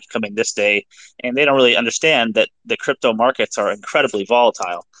and that coming this day, and they don't really understand that the crypto markets are incredibly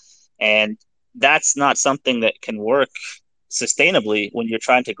volatile, and that's not something that can work sustainably when you're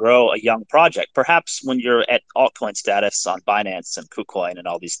trying to grow a young project. Perhaps when you're at altcoin status on Binance and KuCoin and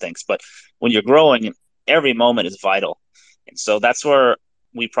all these things, but when you're growing, every moment is vital. And so that's where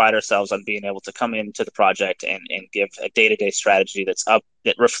we pride ourselves on being able to come into the project and give a day-to-day strategy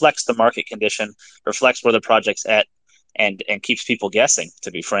that reflects the market condition, reflects where the project's at, and keeps people guessing,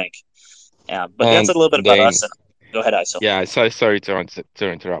 to be frank. But that's a little bit about us. And go ahead, ISO. Yeah, sorry to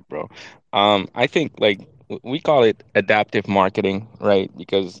interrupt, bro. I think we call it adaptive marketing, right?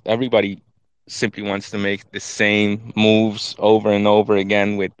 Because everybody simply wants to make the same moves over and over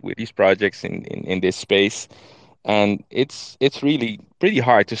again with these projects in this space. And it's really pretty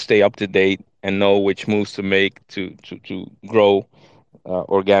hard to stay up to date and know which moves to make to grow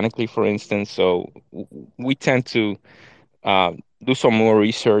organically, for instance. So we tend to do some more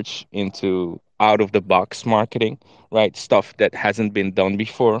research into out of the box marketing, right? Stuff that hasn't been done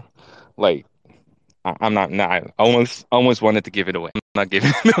before. Like I'm not. I almost wanted to give it away. I'm not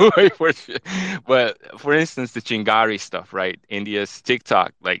giving it away for sure. But for instance, the Chingari stuff, right? India's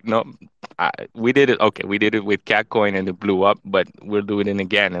TikTok. Like no, we did it. Okay, we did it with Catcoin and it blew up. But we're doing it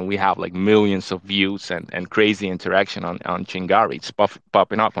again, and we have like millions of views and crazy interaction on Chingari. It's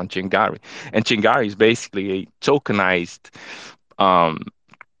popping up on Chingari, and Chingari is basically a tokenized um,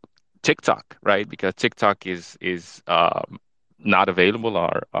 TikTok, right? Because TikTok is not available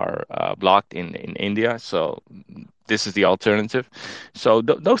or are blocked in India. So this is the alternative. So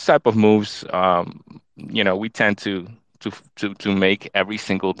those type of moves, we tend to make every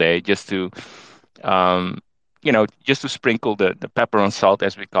single day just to um, just to sprinkle the pepper and salt,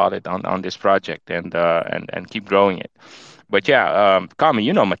 as we call it, on this project, and keep growing it. But yeah,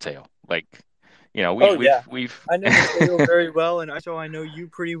 Kami, Mateo, like, Oh yeah, we've I know Mateo very well, and I know you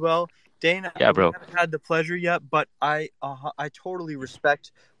pretty well. Dane, yeah, we bro. haven't had the pleasure yet, but I totally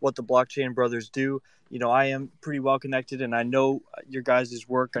respect what the Blockchain Brothers do. I am pretty well connected, and I know your guys'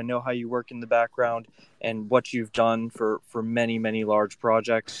 work. I know how you work in the background and what you've done for many many large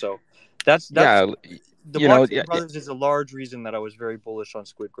projects. So that's Yeah, the Blockchain yeah, Brothers is a large reason that I was very bullish on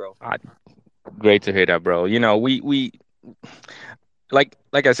SquidGrow. uh, great to hear that, bro. We like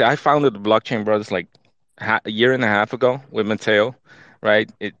I said, I founded the Blockchain Brothers like a year and a half ago with Mateo, right?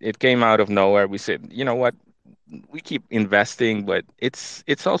 It came out of nowhere. We said, you know what? We keep investing, but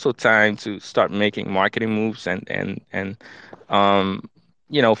it's also time to start making marketing moves and um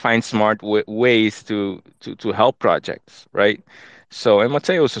find smart ways to help projects, right? So, and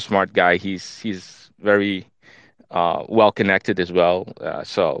Mateo's a smart guy. He's very well connected as well.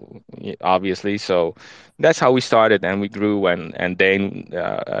 Obviously, so that's how we started, and we grew. And Dane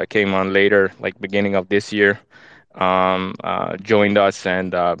came on later, like beginning of this year, joined us,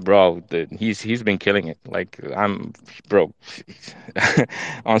 and bro, he's been killing it. Like, bro,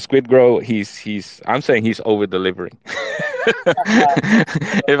 on SquidGrow, I'm saying he's over delivering.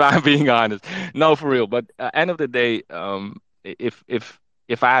 If I'm being honest, no, for real. But end of the day,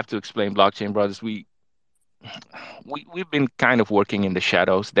 if I have to explain Blockchain Brothers, we've been kind of working in the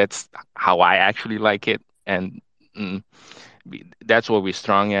shadows. That's how I actually like it, and mm, that's what we're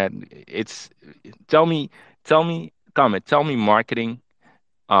strong at. It's tell me, comment, tell me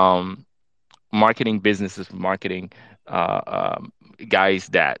um, marketing businesses, marketing uh, um, guys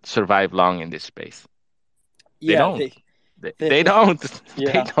that survive long in this space. They Yeah, don't. they They don't.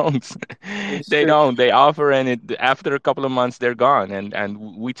 They yeah, don't. they They straight. don't. They offer, and after a couple of months they're gone. And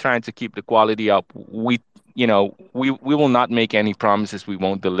we trying to keep the quality up. We will not make any promises we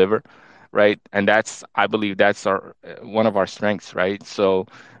won't deliver, right? And I believe that's our one of our strengths, right? So,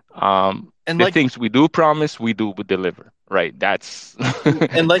 And the like things we do promise, we do deliver, right? That's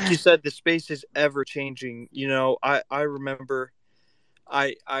and like you said, the space is ever changing. I remember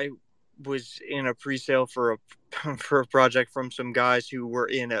I was in a pre-sale for a for a project from some guys who were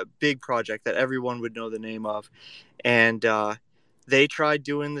in a big project that everyone would know the name of, and they tried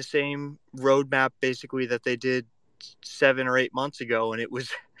doing the same roadmap basically that they did 7 or 8 months ago, and it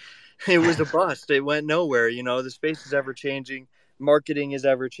was a bust. It went nowhere. The space is ever changing. Marketing is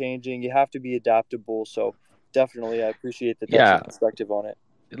ever changing. You have to be adaptable. So definitely, I appreciate that. That's your yeah. perspective on it.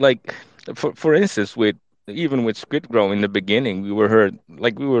 Like, for instance, even with SquidGrow in the beginning, we were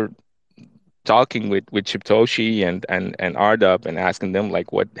talking with Chiptoshi and Ardub, and asking them,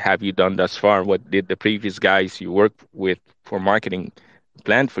 like, what have you done thus far? What did the previous guys you worked with for marketing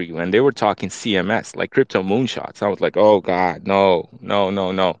plan for you? And they were talking CMS, like crypto moonshots. I was like, oh God, no, no,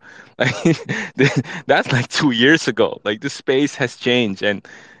 no, no. Like, that's like 2 years ago. Like, the space has changed, and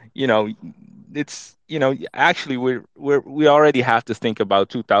you know, it's actually we already have to think about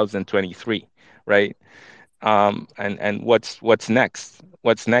 2023, right? And what's next?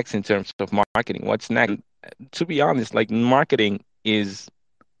 What's next in terms of marketing? What's next? To be honest, like, marketing is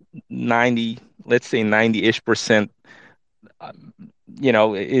 90, let's say 90-ish%, um,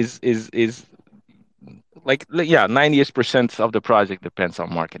 is like, yeah, 90-ish% of the project depends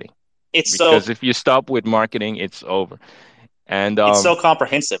on marketing. It's so Because if you stop with marketing, it's over. And it's so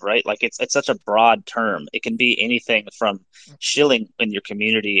comprehensive, right? Like it's such a broad term. It can be anything from shilling in your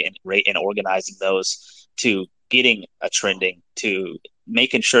community and rate and organizing those to getting a trending to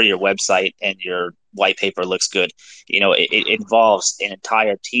making sure your website and your white paper looks good. It involves an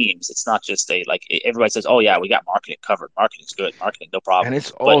entire teams. It's not just everybody says, "Oh yeah, we got marketing covered. Marketing's good. Marketing, no problem." And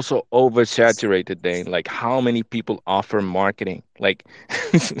it's But also oversaturated, Dane. Like, how many people offer marketing? Like,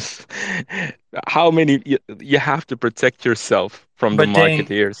 how many you have to protect yourself from the But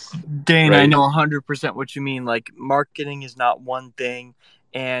marketeers, Dane, I right? know 100% what you mean. Like, marketing is not one thing,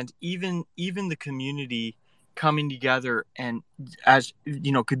 and even the community coming together, and as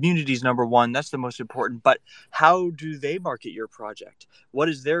community is number one. That's the most important. But how do they market your project? What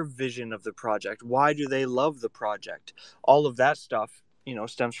is their vision of the project? Why do they love the project? All of that stuff,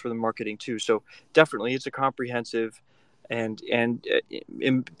 stems from the marketing too. So definitely, it's a comprehensive and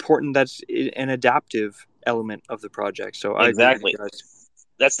important. That's an adaptive element of the project. So I agree with you exactly. guys.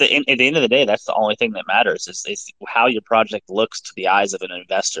 At the end of the day, that's the only thing that matters is how your project looks to the eyes of an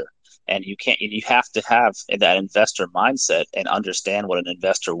investor. And you have to have that investor mindset and understand what an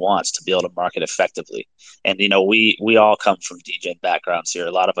investor wants to be able to market effectively. And we all come from DJ backgrounds here.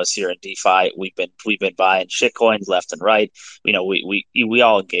 A lot of us here in DeFi, we've been buying shit coins left and right. We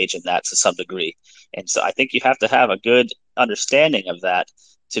all engage in that to some degree. And so I think you have to have a good understanding of that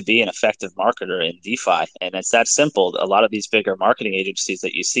to be an effective marketer in DeFi. And it's that simple. A lot of these bigger marketing agencies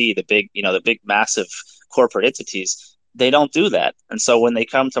that you see, the big massive corporate entities, they don't do that. And so when they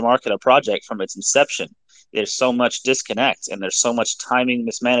come to market a project from its inception, there's so much disconnect and there's so much timing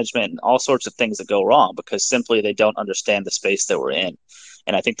mismanagement and all sorts of things that go wrong because simply they don't understand the space that we're in.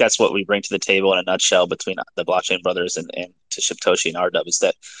 And I think that's what we bring to the table in a nutshell between the blockchain brothers and to Shibtoshi and RW is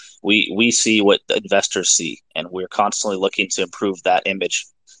that we see what the investors see, and we're constantly looking to improve that image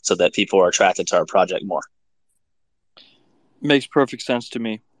so that people are attracted to our project more. Makes perfect sense to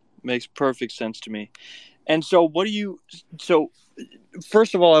me. And so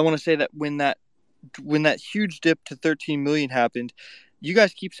first of all, I want to say that when that huge dip to 13 million happened, you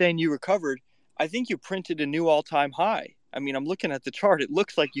guys keep saying you recovered. I think you printed a new all-time high. I mean, I'm looking at the chart. It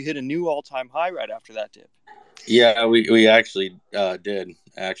looks like you hit a new all-time high right after that dip. Yeah, we actually did.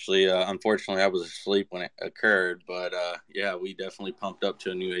 Actually, unfortunately, I was asleep when it occurred, but yeah, we definitely pumped up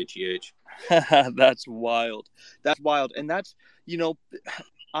to a new HEH. That's wild. And that's,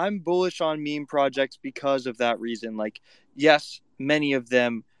 I'm bullish on meme projects because of that reason. Like, yes, many of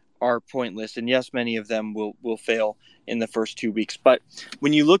them are pointless, and yes, many of them will fail in the first 2 weeks. But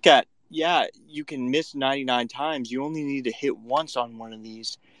when you look at, you can miss 99 times. You only need to hit once on one of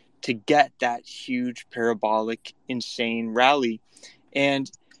these to get that huge parabolic, insane rally.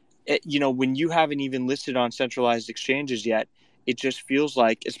 And, when you haven't even listed on centralized exchanges yet, it just feels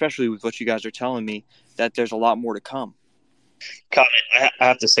like, especially with what you guys are telling me, that there's a lot more to come. Comet, I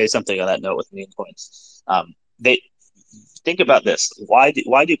have to say something on that note with meme coins. They think about this. Why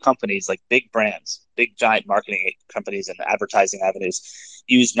do companies like big brands, big giant marketing companies and advertising avenues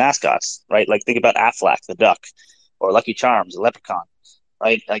use mascots, right? Like think about Aflac, the duck, or Lucky Charms, the leprechaun,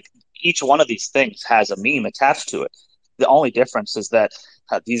 right? Like each one of these things has a meme attached to it. The only difference is that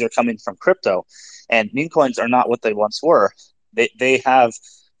these are coming from crypto, and meme coins are not what they once were. They have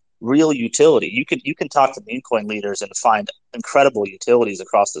real utility. You can talk to meme coin leaders and find incredible utilities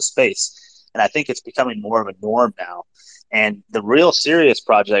across the space. And I think it's becoming more of a norm now. And the real serious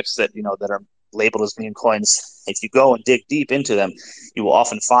projects that are labeled as meme coins, if you go and dig deep into them, you will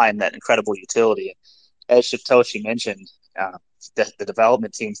often find that incredible utility. As Shibtoshi mentioned, the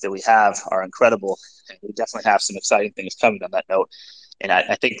development teams that we have are incredible, and we definitely have some exciting things coming on that note. And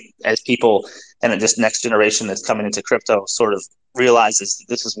I think as people and this next generation that's coming into crypto sort of realizes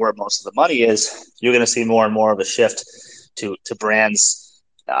this is where most of the money is, you're going to see more and more of a shift to brands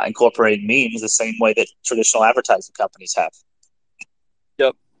incorporating memes the same way that traditional advertising companies have.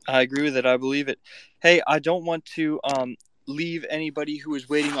 Yep, I agree with it. I believe it. Hey, I don't want to leave anybody who is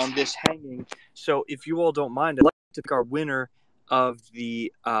waiting on this hanging. So if you all don't mind, I'd like to pick our winner of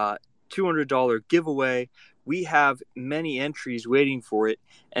the $200 giveaway. We have many entries waiting for it.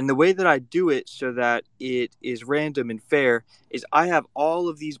 And the way that I do it so that it is random and fair is I have all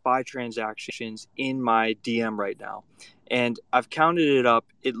of these buy transactions in my DM right now. And I've counted it up.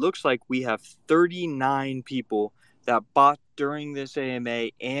 It looks like we have 39 people that bought during this AMA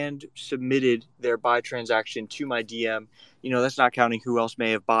and submitted their buy transaction to my DM. That's not counting who else may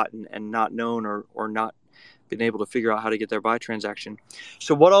have bought and not known or not been able to figure out how to get their buy transaction.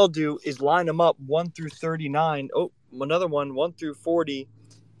 So what I'll do is line them up 1 through 39. Oh, another one, 1 through 40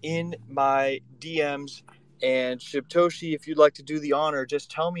 in my DMs. And Shibtoshi, if you'd like to do the honor,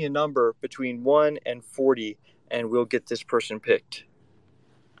 just tell me a number between 1 and 40, and we'll get this person picked.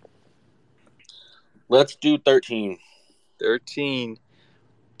 Let's do 13. 13.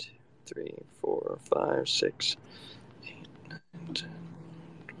 2, 3, 4, 5, 6, 8, 9, 10.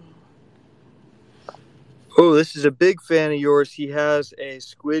 Oh, this is a big fan of yours. He has a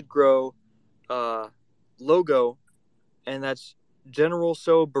SquidGrow logo, and that's General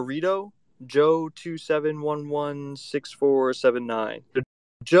So Burrito, Joe 27116479.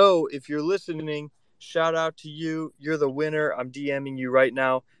 Joe, if you're listening, shout out to you. You're the winner. I'm DMing you right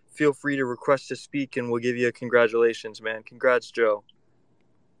now. Feel free to request to speak, and we'll give you a congratulations, man. Congrats, Joe.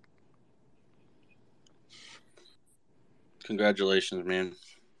 Congratulations, man.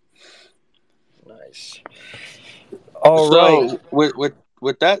 Nice. All right.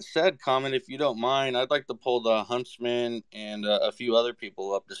 With that said, Comet, if you don't mind, I'd like to pull the Huntsman and a few other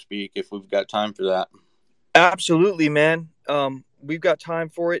people up to speak if we've got time for that. Absolutely, man. We've got time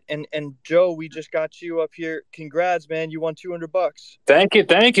for it. And Joe, we just got you up here. Congrats, man. You won $200. Thank you.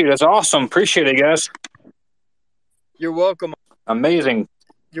 That's awesome. Appreciate it, guys. You're welcome. Amazing.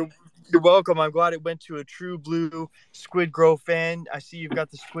 You're welcome. I'm glad it went to a true blue SquidGrow fan. I see you've got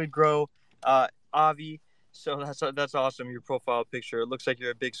the SquidGrow Avi. So that's awesome. Your profile picture. It looks like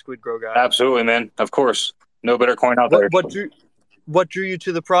you're a big SquidGrow guy. Absolutely, man. Of course. No better coin out there. what drew you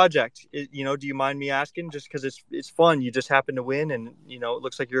to the project? Do you mind me asking? Just because it's fun. You just happen to win, and it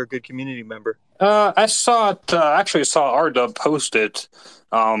looks like you're a good community member. I saw it. Actually, saw RDub post it.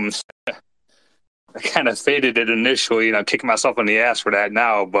 I kind of faded it initially, kicking myself in the ass for that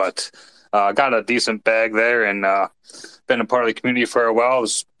now, but got a decent bag there and been a part of the community for a while,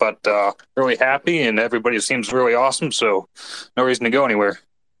 but really happy, and everybody seems really awesome, so no reason to go anywhere.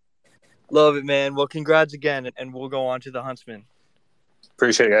 Love it, man. Well, congrats again, and we'll go on to the Huntsman.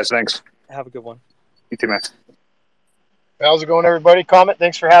 Appreciate it, guys. Thanks. Have a good one. You too, man. How's it going, everybody? Comet,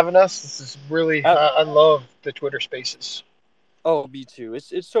 thanks for having us. This is really, I love the Twitter Spaces. Oh, me too.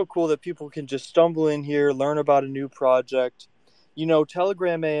 It's so cool that people can just stumble in here, learn about a new project.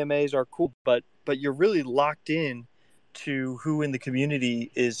 Telegram AMAs are cool, but you're really locked in to who in the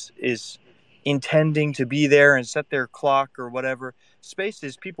community is intending to be there and set their clock or whatever.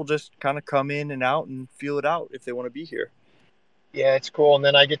 Spaces, people just kind of come in and out and feel it out if they want to be here. Yeah, it's cool. And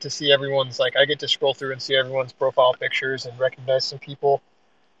then I get to see I get to scroll through and see everyone's profile pictures and recognize some people,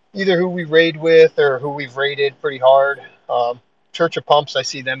 either who we raid with or who we've raided pretty hard. Church of Pumps, I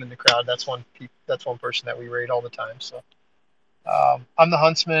see them in the crowd. That's one person that we raid all the time. So I'm the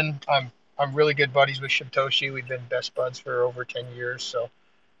Huntsman. I'm really good buddies with Shibtoshi. We've been best buds for over 10 years. So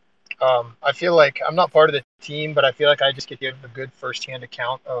I feel like I'm not part of the team, but I feel like I just get to give a good firsthand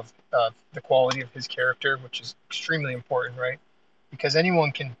account of the quality of his character, which is extremely important, right? Because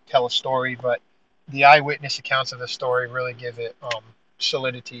anyone can tell a story, but the eyewitness accounts of a story really give it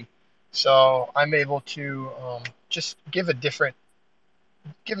solidity. So I'm able to just give a different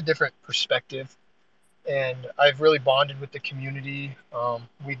perspective, and I've really bonded with the community.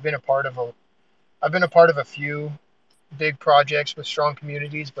 I've been a part of a few big projects with strong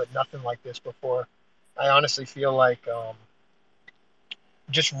communities, but nothing like this before. I honestly feel like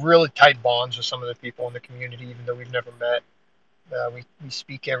just really tight bonds with some of the people in the community, even though we've never met. We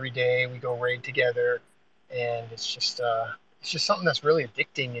speak every day. We go raid together, and it's just something that's really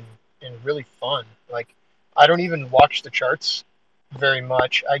addicting and really fun. Like, I don't even watch the charts very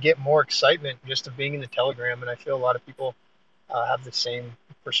much. I get more excitement just of being in the Telegram, and I feel a lot of people have the same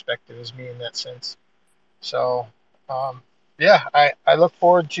perspective as me in that sense. So, yeah, I look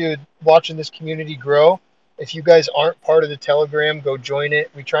forward to watching this community grow. If you guys aren't part of the Telegram, go join it.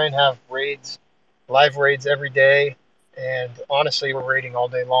 We try and have live raids every day. And honestly, we're raiding all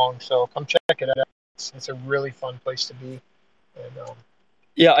day long. So come check it out. It's a really fun place to be. And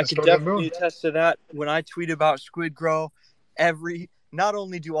yeah, I can definitely attest to that. When I tweet about SquidGrow, not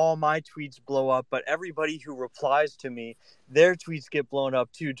only do all my tweets blow up, but everybody who replies to me, their tweets get blown up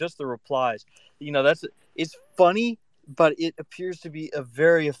too. Just the replies. It's funny, but it appears to be a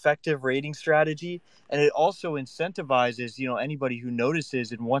very effective rating strategy, and it also incentivizes anybody who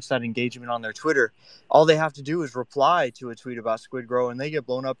notices and wants that engagement on their Twitter. All they have to do is reply to a tweet about SquidGrow, and they get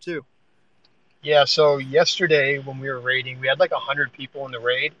blown up too. Yeah. So yesterday when we were raiding, we had like 100 people in the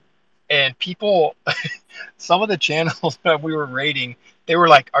raid, and people, some of the channels that we were raiding, they were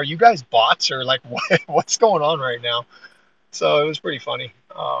like, "Are you guys bots or like what's going on right now?" So it was pretty funny.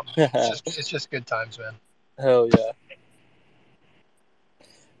 It's just good times, man. Hell yeah.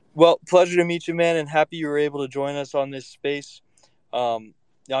 Well, pleasure to meet you, man, and happy you were able to join us on this space. I'm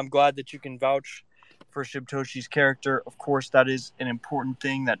glad that you can vouch for Shibtoshi's character. Of course, that is an important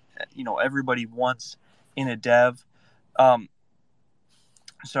thing that everybody wants in a dev.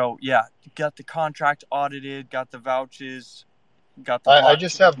 So yeah, got the contract audited, got the vouches, got the. I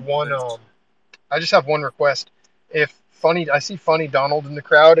just have one. I just have one request. I see Funny Donald in the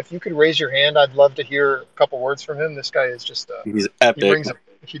crowd. If you could raise your hand, I'd love to hear a couple words from him. This guy is just he's epic.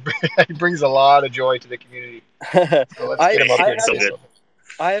 He brings a lot of joy to the community. So let's get him up here.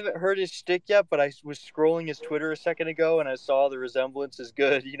 I haven't heard his shtick yet, but I was scrolling his Twitter a second ago and I saw the resemblance is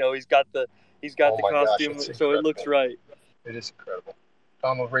good. He's got the costume, so it looks right. It is incredible.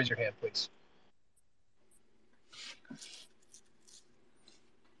 Donald, raise your hand, please.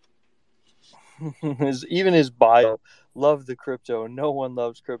 Even his bio, love the crypto. No one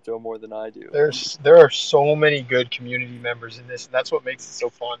loves crypto more than I do. There are so many good community members in this, and that's what makes it so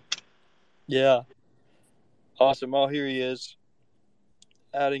fun. Yeah. Awesome. Oh, here he is.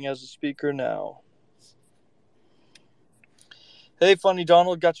 Adding as a speaker now. Hey, Funny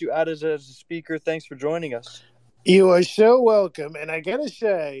Donald, got you added as a speaker. Thanks for joining us. You are so welcome. And I gotta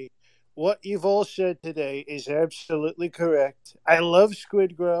say, what you've all said today is absolutely correct. I love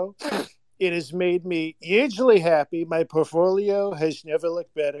SquidGrow. It has made me hugely happy. My portfolio has never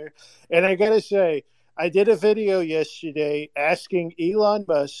looked better. And I gotta say, I did a video yesterday asking Elon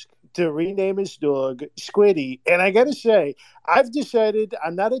Musk to rename his dog Squiddy. And I got to say, I've decided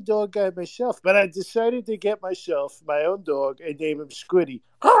I'm not a dog guy myself, but I decided to get myself my own dog and name him Squiddy.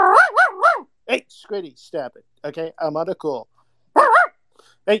 Hey, Squiddy, stop it. Okay, I'm on a call.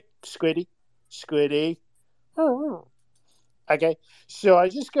 Hey, Squiddy. Squiddy. Okay, so I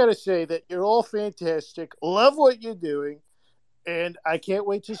just got to say that you're all fantastic. Love what you're doing. And I can't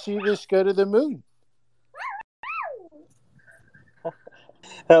wait to see this go to the moon.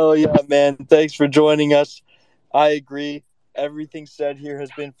 Hell yeah, man. Thanks for joining us. I agree. Everything said here has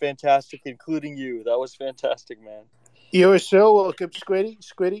been fantastic, including you. That was fantastic, man. You are so welcome, Squiddy.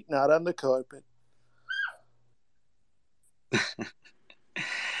 Squiddy, not on the carpet.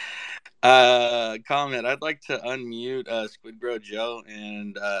 Comment. I'd like to unmute SquidGrow Joe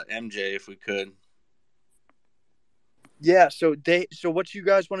and MJ if we could. Yeah, so what you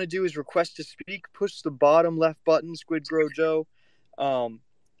guys want to do is request to speak. Push the bottom left button, SquidGrow Joe,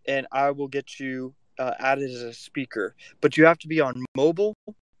 and I will get you added as a speaker. But you have to be on mobile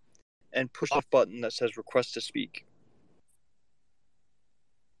and push the button that says request to speak.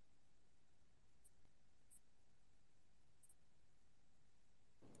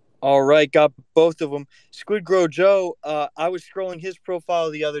 All right, got both of them. SquidGrow Joe, I was scrolling his profile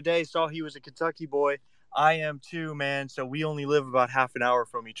the other day, saw he was a Kentucky boy. I am too, man. So we only live about half an hour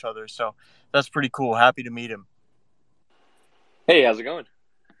from each other. So that's pretty cool. Happy to meet him. Hey, how's it going?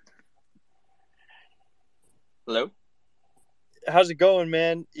 Hello? How's it going,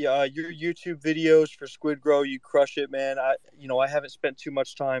 man? Your YouTube videos for SquidGrow, you crush it, man. I haven't spent too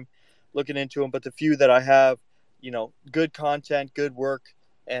much time looking into them, but the few that I have, good content, good work,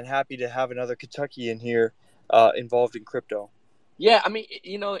 and happy to have another Kentuckian here involved in crypto. Yeah, I mean,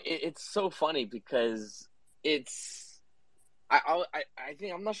 it's so funny because I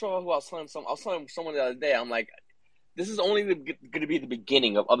think I'm not sure who I was telling I was telling someone the other day. I'm like, this is only going to be the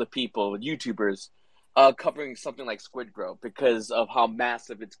beginning of other people, YouTubers, covering something like SquidGrow because of how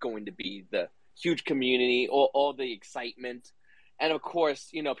massive it's going to be, the huge community, all the excitement, and of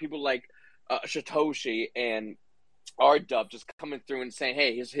course, people like Satoshi and R-Dub just coming through and saying,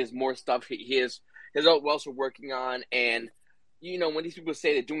 hey, here's more stuff. Here's what else we're working on, and when these people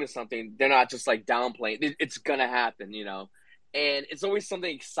say they're doing something, they're not just like downplaying. It's gonna happen, and it's always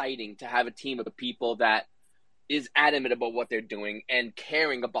something exciting to have a team of people that is adamant about what they're doing and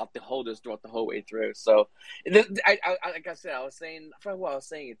caring about the holders throughout the whole way through. So, like I said, I forgot what I was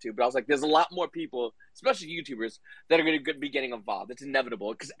saying it to, but I was like, there's a lot more people, especially YouTubers, that are going to be getting involved. It's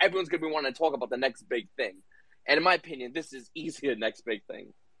inevitable because everyone's going to be wanting to talk about the next big thing. And in my opinion, this is easily the next big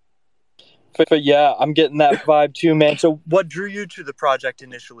thing. But yeah, I'm getting that vibe too, man. So what drew you to the project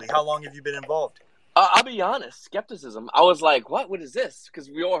initially? How long have you been involved? I'll be honest, skepticism. I was like, what is this? Because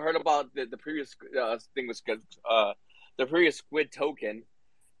we all heard about the previous thing was the previous Squid token.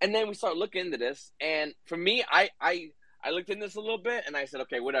 And then we started looking into this. And for me, I looked into this a little bit and I said,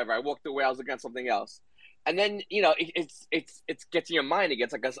 okay, whatever. I walked away. I was looking at something else. And then, it gets in your mind again.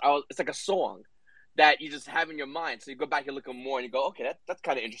 It's like a song that you just have in your mind. So you go back and look at more and you go, okay, that's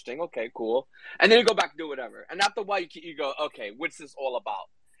kind of interesting. Okay, cool. And then you go back and do whatever. And after a while, you go, okay, what's this all about?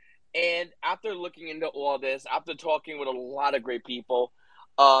 And after looking into all this, after talking with a lot of great people,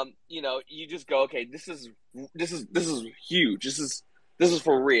 you just go, okay, this is huge. This is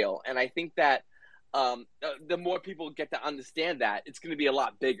for real. And I think that the more people get to understand that, it's going to be a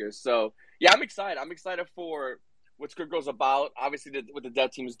lot bigger. So yeah, I'm excited. I'm excited for what SquidGrow's about. Obviously, what the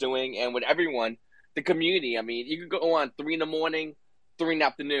dev team is doing, and with everyone, the community. I mean, you could go on 3 a.m, 3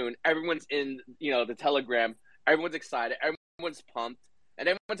 p.m. Everyone's in, the Telegram. Everyone's excited. Everyone's pumped. And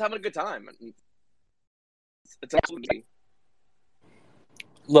everyone's having a good time. It's absolutely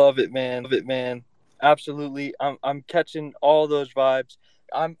Love it, man. Absolutely. I'm catching all those vibes.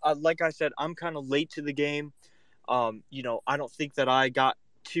 Like I said, I'm kind of late to the game. I don't think that I got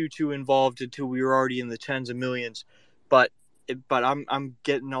too involved until we were already in the tens of millions. But I'm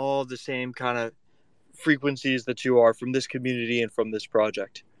getting all the same kind of frequencies that you are from this community and from this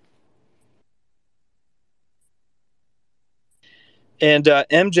project. And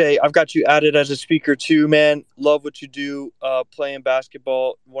MJ, I've got you added as a speaker too, man. Love what you do, playing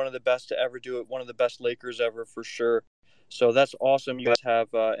basketball. One of the best to ever do it. One of the best Lakers ever, for sure. So that's awesome. You guys have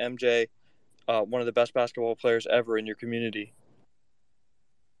MJ, one of the best basketball players ever in your community.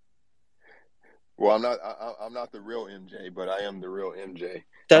 Well, I'm not the real MJ, but I am the real MJ.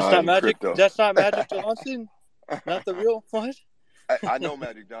 That's not Magic. Crypto. That's not Magic Johnson. Not the real what? I know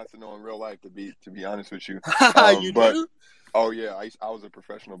Magic Johnson in real life. To be honest with you, You but, do? Oh yeah, I was a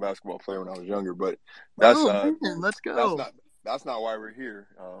professional basketball player when I was younger, but that's man, let's go. that's not why we're here.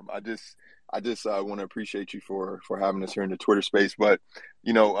 I just want to appreciate you for having us here in the Twitter space. But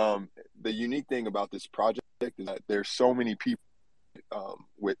the unique thing about this project is that there's so many people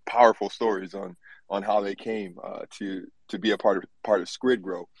with powerful stories on how they came to be a part of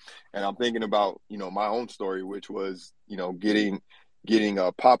SquidGrow. And I'm thinking about my own story, which was getting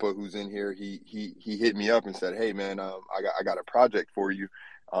Papa, who's in here. He hit me up and said, "Hey man, I got a project for you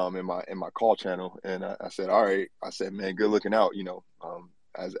in my call channel." And I said, "All right." I said, "Man, good looking out."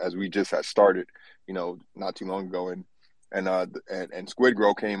 As we just had started, not too long ago, and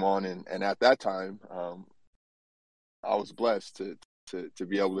SquidGrow came on, and at that time, I was blessed to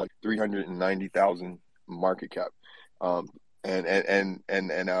be able to 390,000 market cap, and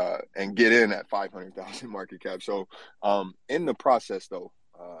get in at 500,000 market cap. So in the process though,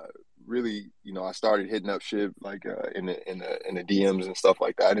 really, I started hitting up Shib like in the DMs and stuff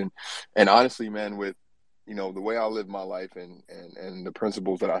like that, and honestly, man, with the way I live my life and the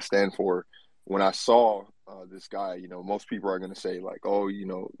principles that I stand for. When I saw this guy, most people are going to say like, oh,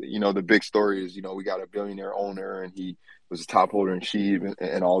 the big story is, we got a billionaire owner and he was a top holder in Sheeb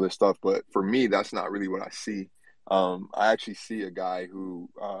and all this stuff. But for me, that's not really what I see. I actually see a guy who's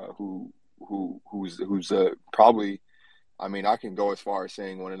probably, I mean, I can go as far as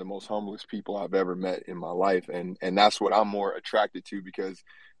saying one of the most humblest people I've ever met in my life, and that's what I'm more attracted to because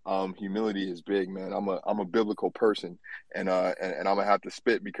humility is big, man. I'm a biblical person, and I'm gonna have to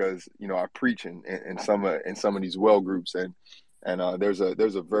spit because I preach in some of these well groups, and there's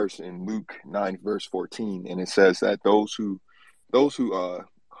a verse in Luke 9 verse 14, and it says that those who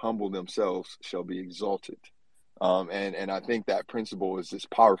humble themselves shall be exalted, and I think that principle is just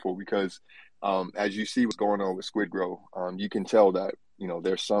powerful because as you see what's going on with SquidGrow, you can tell that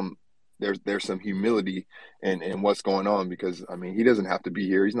there's some humility in what's going on because I mean he doesn't have to be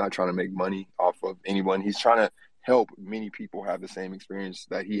here. He's not trying to make money off of anyone. He's trying to help many people have the same experience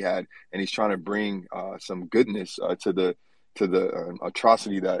that he had, and he's trying to bring some goodness to the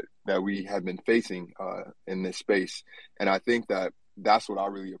atrocity that we have been facing in this space. And I think that's what I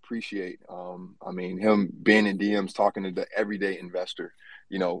really appreciate. I mean, him being in DMs, talking to the everyday investor,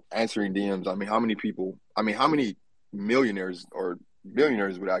 answering DMs. I mean, how many millionaires or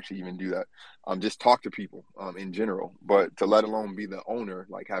billionaires would actually even do that? Just talk to people in general, but to let alone be the owner,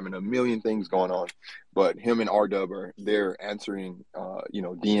 like having a million things going on. But him and RW are there answering,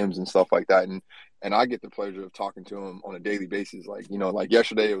 DMs and stuff like that. And I get the pleasure of talking to him on a daily basis. Like, like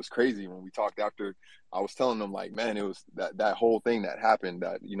yesterday, it was crazy when we talked after. I was telling him like, man, it was that whole thing that happened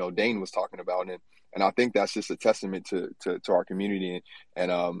that, Dane was talking about. And I think that's just a testament to our community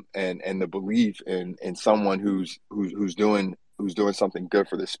and the belief in someone who's doing something good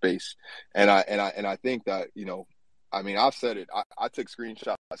for this space. And I think that, I mean, I've said it. I took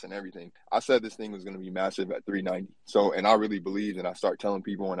screenshots and everything. I said this thing was going to be massive at 390. So, and I really believed, and I start telling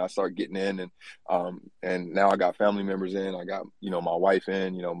people, and I start getting in, and now I got family members in. I got my wife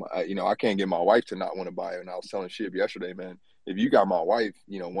in. I can't get my wife to not want to buy it. And I was telling Shib yesterday, man, if you got my wife,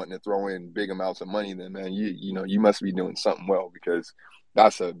 wanting to throw in big amounts of money, then man, you must be doing something well because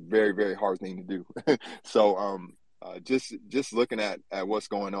that's a very, very hard thing to do. So, just looking at what's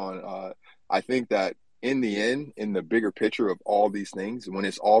going on, I think that in the end, in the bigger picture of all these things, when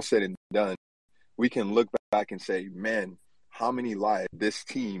it's all said and done, we can look back and say, man, how many lives this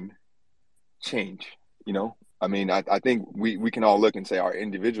team change? I mean, I think we can all look and say, all right,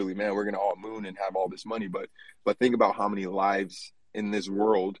 individually, man, we're going to all moon and have all this money. But think about how many lives in this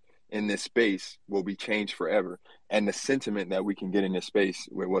world, in this space will be changed forever. And the sentiment that we can get in this space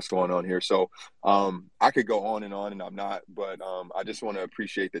with what's going on here. So I could go on, and I'm not, but I just want to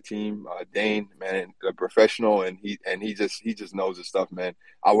appreciate the team. Dane, man, a professional, and he just knows his stuff, man.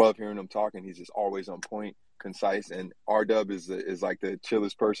 I love hearing him talking. He's just always on point, concise, and RW is like the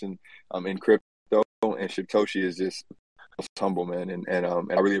chillest person in crypto, and Shibtoshi is just humble, man. And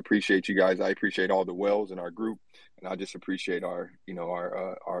I really appreciate you guys. I appreciate all the wells in our group, and I just appreciate our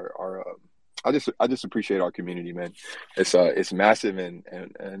I just appreciate our community, man. It's massive, and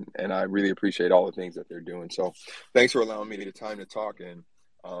I really appreciate all the things that they're doing. So thanks for allowing me the time to talk, and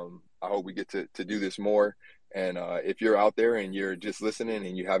I hope we get to do this more. And if you're out there and you're just listening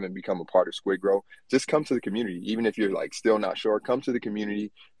and you haven't become a part of SquidGrow, just come to the community. Even if you're like still not sure, come to the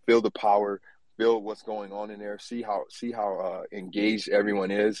community, feel the power, feel what's going on in there, see how engaged everyone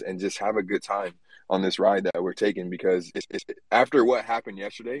is, and just have a good time on this ride that we're taking. Because it's after what happened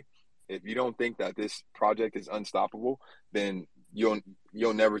yesterday, if you don't think that this project is unstoppable, then you'll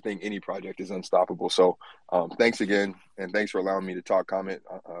never think any project is unstoppable. So thanks again, and thanks for allowing me to talk. Comet,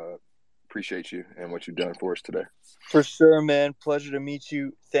 appreciate you and what you've done for us today. For sure, man. Pleasure to meet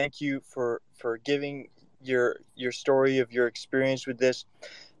you. Thank you for giving your story of your experience with this.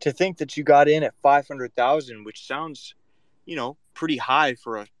 To think that you got in at 500,000, which sounds, pretty high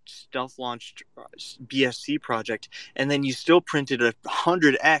for a stealth launched BSC project, and then you still printed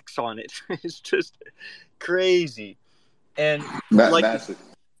 100x on it. It's just crazy. And Massive.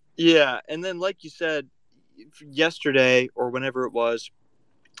 Yeah, and then like you said yesterday or whenever it was,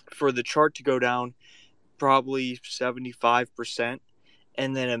 for the chart to go down probably 75%,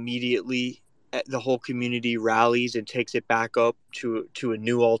 and then immediately the whole community rallies and takes it back up to a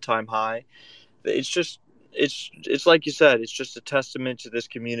new all-time high. It's like you said, it's just a testament to this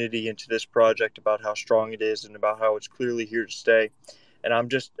community and to this project about how strong it is and about how it's clearly here to stay. And I'm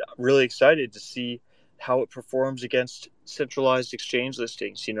just really excited to see how it performs against centralized exchange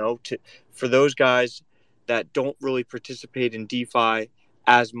listings. For those guys that don't really participate in DeFi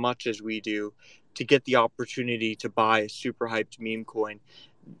as much as we do, to get the opportunity to buy a super hyped meme coin,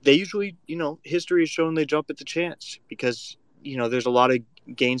 they usually, history has shown they jump at the chance, because there's a lot of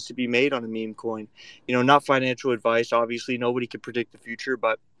gains to be made on a meme coin. Not financial advice, obviously nobody can predict the future,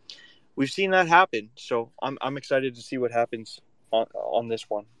 but we've seen that happen. So I'm excited to see what happens on this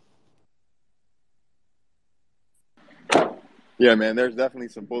one. Yeah, man, there's definitely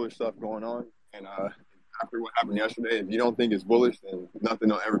some bullish stuff going on. And after what happened yesterday, if you don't think it's bullish, then nothing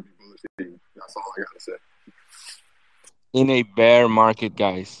will ever be bullish to you. That's all I got to say. In a bear market,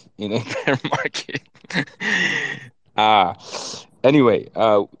 guys. In a bear market. Anyway,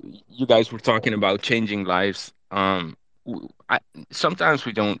 you guys were talking about changing lives. Sometimes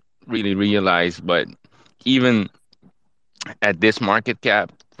we don't really realize, but even at this market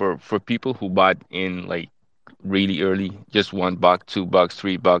cap, for people who bought in like really early, just $1, $2,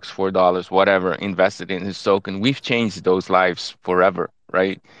 $3, $4, whatever, invested in his token, we've changed those lives forever,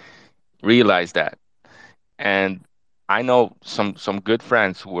 right? Realize that. And I know some good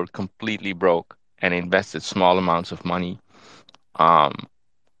friends who were completely broke and invested small amounts of money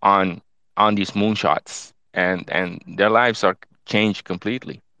on these moonshots, and their lives are changed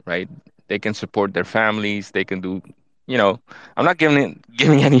completely, right? They can support their families, they can do, I'm not giving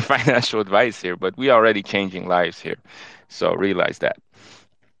any financial advice here, but we are already changing lives here. So realize that.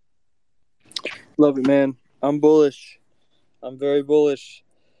 Love it, man. I'm bullish. I'm very bullish.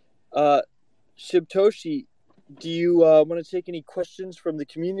 Shibtoshi, do you want to take any questions from the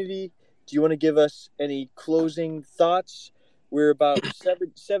community? Do you want to give us any closing thoughts? We're about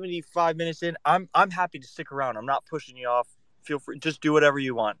 75 minutes in. I'm happy to stick around. I'm not pushing you off. Feel free. Just do whatever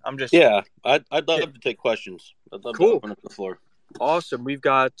you want. I'd love to take questions. I'd love to open up the floor. Awesome. We've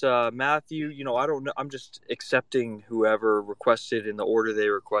got Matthew. I don't know. I'm just accepting whoever requested in the order they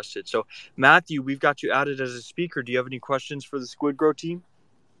requested. So, Matthew, we've got you added as a speaker. Do you have any questions for the SquidGrow team?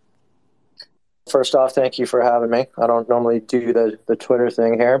 First off, thank you for having me. I don't normally do the Twitter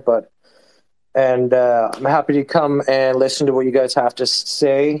thing here, and I'm happy to come and listen to what you guys have to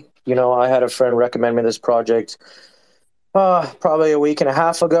say. I had a friend recommend me this project probably a week and a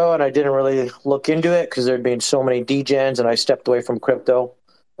half ago, and I didn't really look into it because there'd been so many degens, and I stepped away from crypto.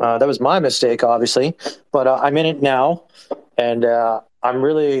 That was my mistake, obviously, but I'm in it now, and I'm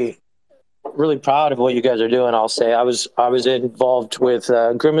really proud of what you guys are doing. I'll say I was involved with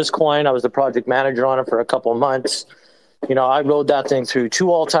Grimace Coin. I was the project manager on it for a couple of months. I rode that thing through 2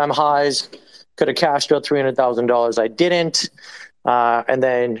 all-time highs. Could have cashed out $300,000. I didn't. And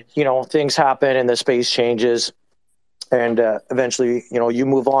then, things happen and the space changes. And eventually, you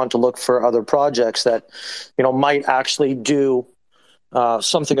move on to look for other projects that, might actually do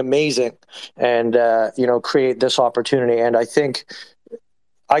something amazing and, create this opportunity. And I think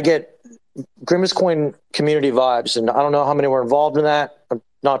I get Grimace Coin community vibes, and I don't know how many were involved in that. I'm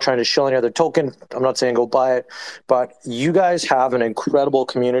not trying to shill any other token. I'm not saying go buy it, but you guys have an incredible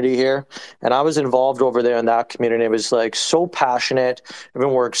community here, and I was involved over there in that community. It was like so passionate.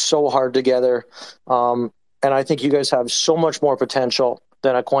 Everyone works so hard together, and I think you guys have so much more potential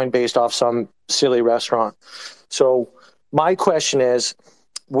than a coin based off some silly restaurant. So my question is,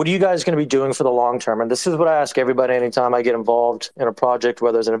 what are you guys going to be doing for the long term? And this is what I ask everybody anytime I get involved in a project,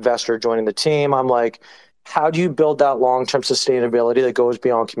 whether it's an investor joining the team. I'm like, how do you build that long-term sustainability that goes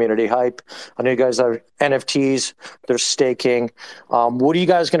beyond community hype? I know you guys have NFTs, there's staking. What are you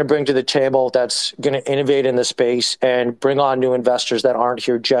guys going to bring to the table that's going to innovate in the space and bring on new investors that aren't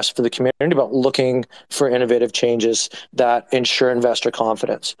here just for the community, but looking for innovative changes that ensure investor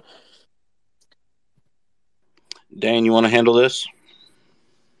confidence? Dan, you want to handle this?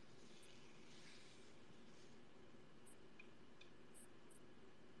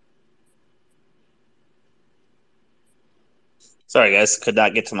 Sorry, guys, could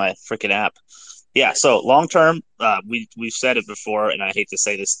not get to my freaking app. Yeah, so long term, we've said it before, and I hate to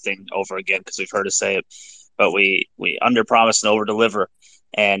say this thing over again because we've heard us say it, but we under promise and over deliver.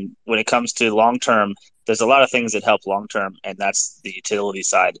 And when it comes to long term, there's a lot of things that help long term, and that's the utility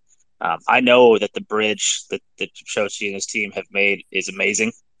side. I know that the bridge that Shochi and his team have made is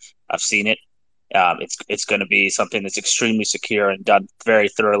amazing. I've seen it. It's going to be something that's extremely secure and done very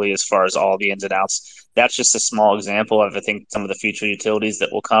thoroughly as far as all the ins and outs. That's just a small example of, I think, some of the future utilities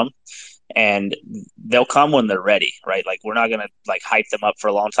that will come, and they'll come when they're ready, right? Like, we're not going to like hype them up for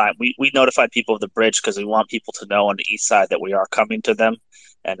a long time. We notified people of the bridge because we want people to know on the east side that we are coming to them,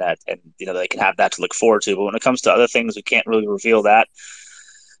 and that, and they can have that to look forward to. But when it comes to other things, we can't really reveal that.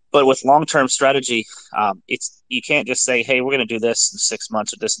 But with long-term strategy, it's, you can't just say, "Hey, we're going to do this in 6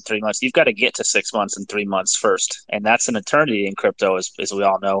 months or this in 3 months." You've got to get to 6 months and 3 months first, and that's an eternity in crypto, as we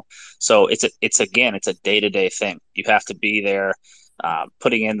all know. So it's a day-to-day thing. You have to be there,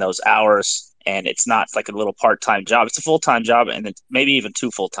 putting in those hours, and it's not like a little part-time job. It's a full-time job, and it's maybe even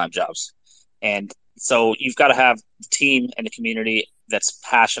two full-time jobs. And so you've got to have the team and the community that's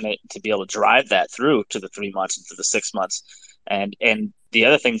passionate to be able to drive that through to the 3 months and to the 6 months. And the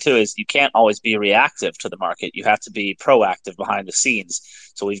other thing too is you can't always be reactive to the market. You have to be proactive behind the scenes.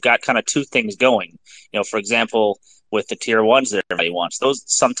 So we've got kind of two things going. For example, with the tier ones that everybody wants, those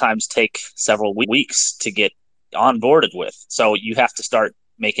sometimes take several weeks to get onboarded with. So you have to start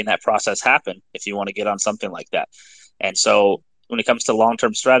making that process happen if you want to get on something like that. And so when it comes to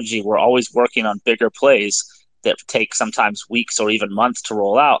long-term strategy, we're always working on bigger plays that take sometimes weeks or even months to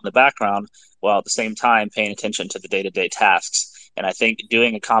roll out in the background, while at the same time paying attention to the day-to-day tasks. And I think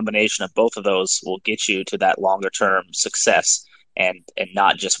doing a combination of both of those will get you to that longer term success, and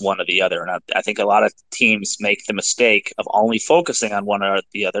not just one or the other. And I think a lot of teams make the mistake of only focusing on one or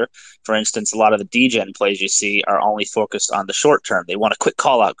the other. For instance, a lot of the degen plays you see are only focused on the short term. They want a quick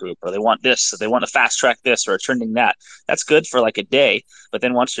call out group, or they want this, or they want to fast track this, or a trending that. That's good for like a day, but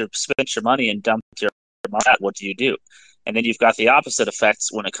then once you've spent your money and dumped your money, what do you do? And then you've got the opposite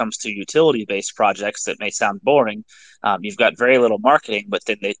effects when it comes to utility-based projects that may sound boring. You've got very little marketing, but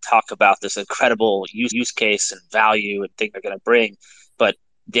then they talk about this incredible use case and value and thing they're going to bring, but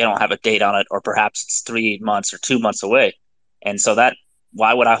they don't have a date on it, or perhaps it's 3 months or 2 months away. And so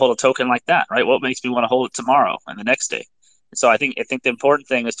why would I hold a token like that, right? What makes me want to hold it tomorrow and the next day? And so I think the important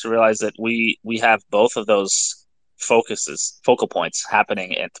thing is to realize that we have both of those focal points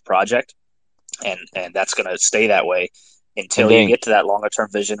happening at the project, and that's going to stay that way And until you get to that longer term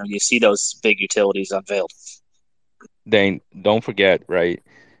vision or you see those big utilities unveiled. Dane, don't forget, right?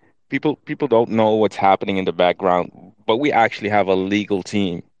 People don't know what's happening in the background, but we actually have a legal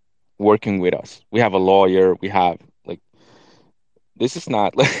team working with us. We have a lawyer. We have like this is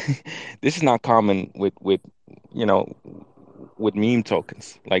not like this is not common with you know with meme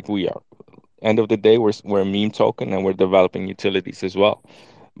tokens like we are. End of the day, we're a meme token and we're developing utilities as well.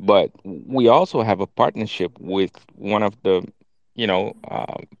 But we also have a partnership with one of the you know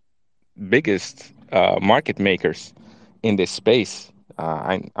biggest market makers in this space.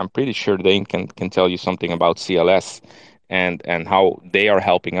 I'm pretty sure they can tell you something about CLS and how they are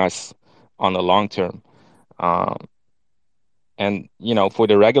helping us on the long term. Um, and for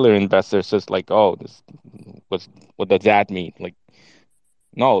the regular investors, it's like, oh, what does that mean? Like,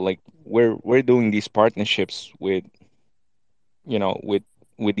 no, like we're doing these partnerships with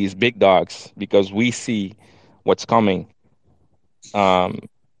with these big dogs because we see what's coming um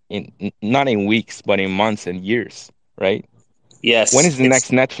not in weeks but in months and years, right? When Yes, is the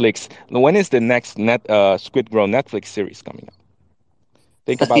next Netflix? When is the next SquidGrow Netflix series coming out?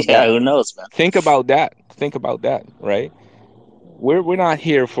 Think about yeah, that. who knows, man? Think about that. Think about that, right? We're not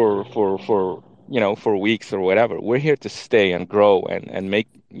here for weeks or whatever. We're here to stay and grow and make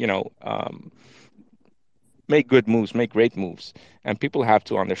make good moves, make great moves. And people have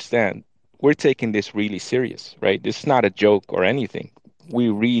to understand we're taking this really serious, right? This is not a joke or anything. We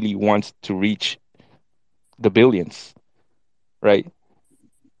really want to reach the billions, right?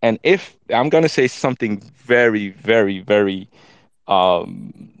 And if I'm gonna say something very, very, very,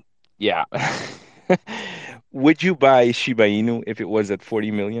 yeah, would you buy Shiba Inu if it was at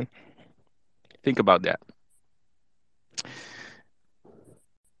 40 million? Think about that.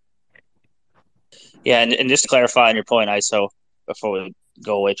 Yeah, and just to clarify on your point, ISO, before we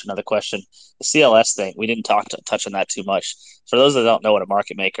go away to another question, the CLS thing, we didn't touch on that too much. For those that don't know what a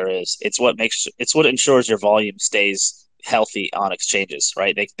market maker is, it's what ensures your volume stays healthy on exchanges,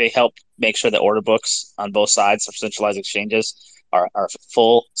 right? They help make sure that order books on both sides of centralized exchanges are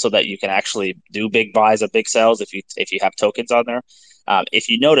full, so that you can actually do big buys or big sells if you have tokens on there. If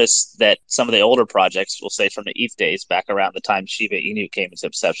you notice that some of the older projects, we'll say from the ETH days back around the time Shiba Inu came into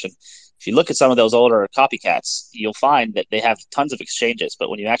inception, If you look at some of those older copycats, you'll find that they have tons of exchanges. But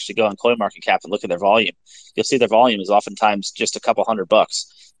when you actually go on CoinMarketCap and look at their volume, you'll see their volume is oftentimes just a couple $100.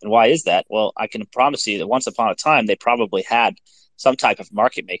 And why is that? Well, I can promise you that once upon a time, they probably had some type of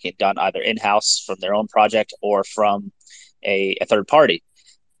market making done either in-house from their own project or from a third party,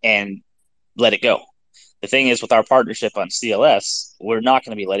 and let it go. The thing is, with our partnership on CLS, we're not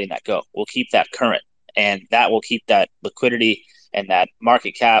going to be letting that go. We'll keep that current, and that will keep that liquidity and that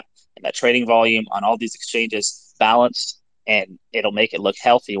market cap and that trading volume on all these exchanges balanced, and it'll make it look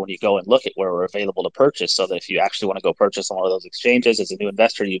healthy when you go and look at where we're available to purchase, so that if you actually want to go purchase on one of those exchanges as a new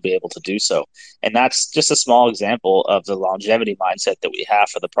investor, you'll be able to do so. And that's just a small example of the longevity mindset that we have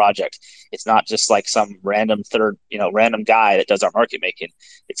for the project. It's not just like some random random guy that does our market making.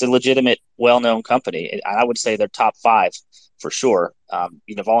 It's a legitimate, well-known company. And I would say they're top 5 for sure.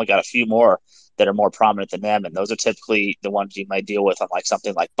 You've only got a few more that are more prominent than them, and those are typically the ones you might deal with on like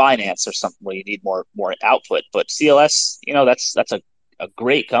something like Binance or something where you need more output. But CLS, that's a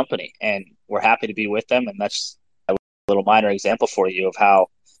great company, and we're happy to be with them. And that's a little minor example for you of how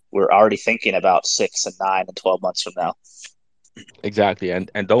we're already thinking about 6 and 9 and 12 months from now. Exactly. And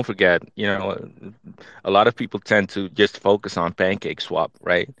don't forget, a lot of people tend to just focus on Pancake Swap,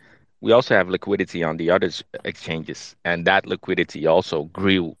 right? We also have liquidity on the other exchanges, and that liquidity also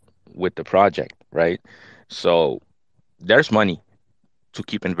grew with the project, right? So there's money to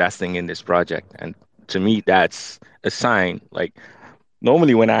keep investing in this project. And to me, that's a sign. Like,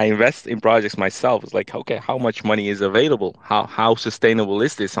 normally when I invest in projects myself, it's like, okay, how much money is available? How sustainable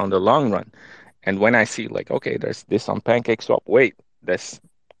is this on the long run? And when I see like, okay, there's this on PancakeSwap, wait, there's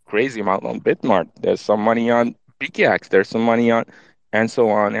crazy amount on Bitmart, there's some money on BKX, there's some money on, and so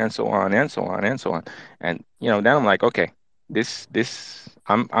on, and so on, and so on, and so on. And then I'm like, okay, this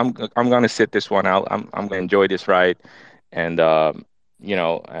I'm gonna sit this one out. I'm gonna enjoy this ride, and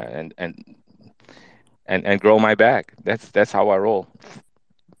and grow my bag. That's how I roll.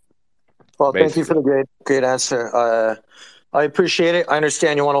 Well, Basically. thank you for the great answer. I appreciate it. I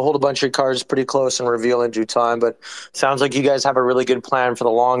understand you want to hold a bunch of your cards pretty close and reveal in due time, but sounds like you guys have a really good plan for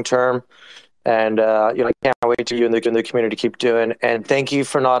the long term. And I can't wait to you and the community keep doing. And thank you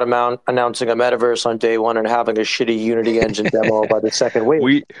for not announcing a metaverse on day one and having a shitty Unity engine demo by the second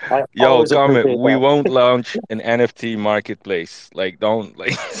week. Comet, we won't launch an NFT marketplace. Like, don't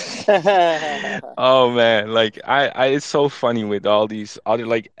like. Oh man, like I it's so funny with all these other,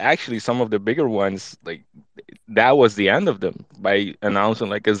 like, actually some of the bigger ones, like that was the end of them by announcing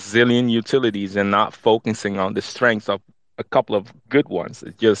like a zillion utilities and not focusing on the strengths of a couple of good ones.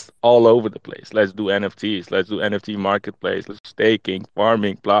 It's just all over the place. Let's do NFTs. Let's do NFT marketplace. Let's staking,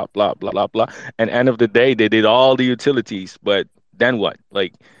 farming, blah blah blah blah blah. And end of the day, they did all the utilities, but then what?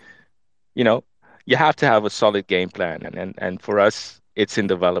 Like, you have to have a solid game plan, and for us, it's in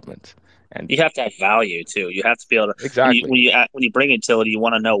development. And you have to have value too. You have to be able to exactly when you bring a utility, you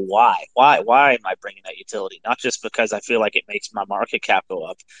want to know why. Why am I bringing that utility? Not just because I feel like it makes my market cap go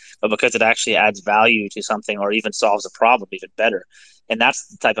up, but because it actually adds value to something or even solves a problem even better. And that's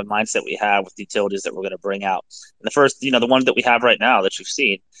the type of mindset we have with the utilities that we're going to bring out. And the first, the one that we have right now that you've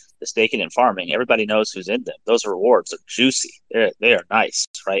seen, the staking and farming, everybody knows who's in them. Those rewards are juicy. They are nice,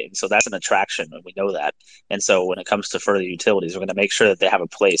 right? And so that's an attraction, and we know that. And so when it comes to further utilities, we're going to make sure that they have a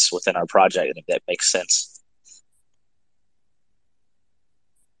place within our project, and if that makes sense.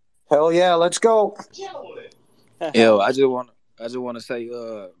 Hell yeah, let's go. Yo, I just want to say,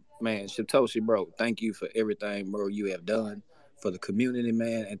 man, Satoshi, bro, thank you for everything, bro, you have done for the community,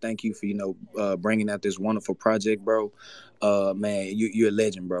 man, and thank you for bringing out this wonderful project, bro. Man, you're a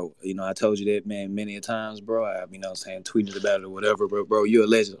legend, bro. I told you that, man, many a times, bro. I tweeted about it or whatever, bro. You're a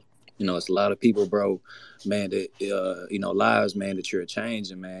legend. It's a lot of people, bro, man, that lives, man, that you're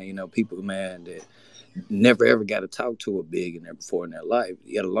changing, man. People, man, that never ever got to talk to a billionaire before in their life,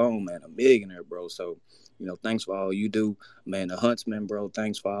 yet alone, man, a millionaire, bro. So, thanks for all you do, man. The Huntsman, bro.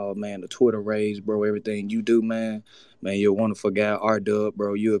 Thanks for all, man. The Twitter raise, bro. Everything you do, man. Man, you're a wonderful guy. R-Dub,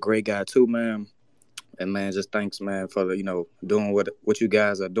 bro. You're a great guy too, man. And man, just thanks, man, for doing what you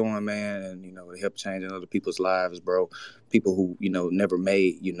guys are doing, man, and to help changing other people's lives, bro. People who never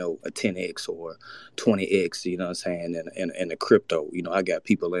made a 10x or 20x, you know what I'm saying, in the crypto. I got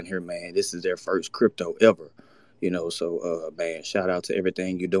people in here, man. This is their first crypto ever. So man, shout out to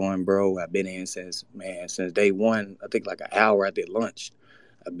everything you're doing, bro. I've been in since day one. I think like an hour after lunch.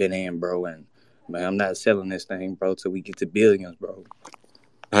 I've been in, bro, and man, I'm not selling this thing, bro, till we get to billions, bro.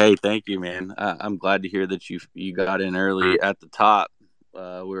 Hey, thank you, man. I'm glad to hear that you got in early at the top. We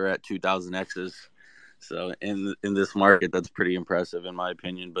were at 2,000 X's, So in this market, that's pretty impressive in my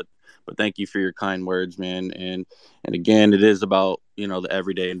opinion. But thank you for your kind words, man. And again, it is about, you know, the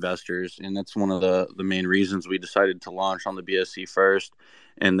everyday investors, and that's one of the main reasons we decided to launch on the BSC first,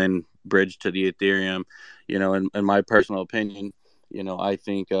 and then bridge to the Ethereum. You know, in my personal opinion, you know, I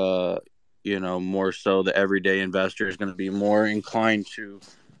think you know, more so the everyday investor is going to be more inclined to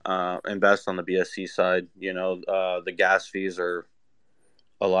invest on the BSC side. You know, the gas fees are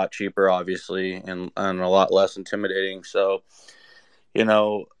a lot cheaper, obviously, and a lot less intimidating. So, you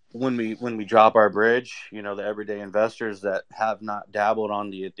know, when we drop our bridge, you know, the everyday investors that have not dabbled on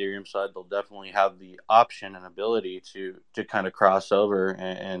the Ethereum side, they'll definitely have the option and ability to kind of cross over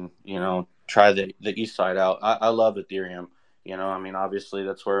and you know, try the east side out. I love Ethereum. You know, I mean, obviously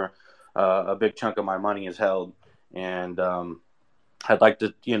that's where a big chunk of my money is held, and I'd like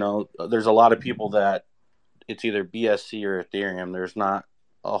to, you know, there's a lot of people that it's either BSC or Ethereum. There's not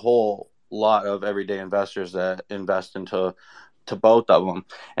a whole lot of everyday investors that invest into both of them,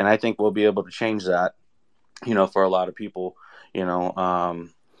 and I think we'll be able to change that. You know, for a lot of people. You know,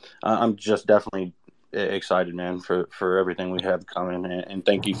 I'm just definitely excited, man, for everything we have coming, and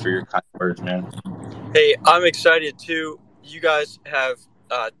thank you for your kind words, man. Hey, I'm excited too. You guys have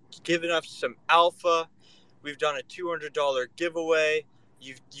given us some alpha. We've done a $200 giveaway.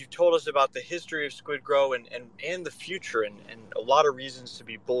 You've told us about the history of SquidGrow and the future, and a lot of reasons to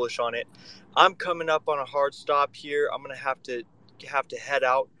be bullish on it. I'm coming up on a hard stop here. I'm gonna have to head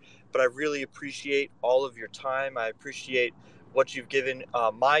out, but I really appreciate all of your time. I appreciate what you've given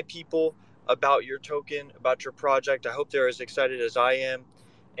my people about your token, about your project. I hope they're as excited as I am.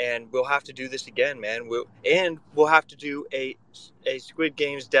 And we'll have to do this again, man. We'll have to do a Squid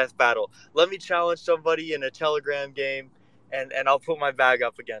Games death battle. Let me challenge somebody in a Telegram game, and I'll put my bag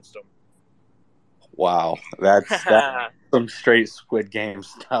up against them. Wow, that's some straight Squid Game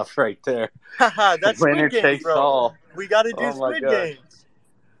stuff right there. That's Winner Squid Games, takes bro. all. We got to do Oh my Squid gosh. Games.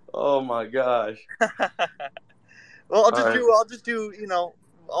 Oh my gosh. Well, I'll just do, you know,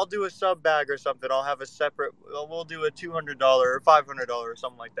 I'll do a sub bag or something. I'll have a separate. We'll do a $200 or $500 or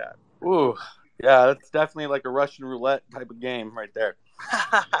something like that. Ooh, yeah, that's definitely like a Russian roulette type of game right there.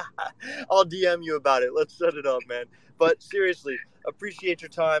 I'll DM you about it. Let's set it up, man. But seriously, appreciate your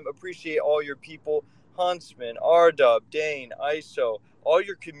time. Appreciate all your people. Huntsman, R-Dub, Dane, ISO, all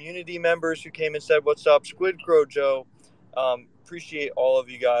your community members who came and said what's up. SquidGrow Joe. Appreciate all of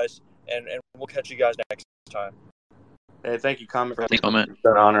you guys. And we'll catch you guys next time. Hey, thank you, Comet. Thanks, Comet. It's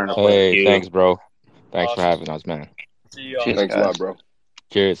an honor and a pleasure. Hey, thanks, bro. Thanks for Awesome. having us, man. See you. Cheers, Thanks a guys. lot, bro.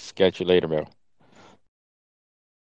 Cheers. Catch you later, bro.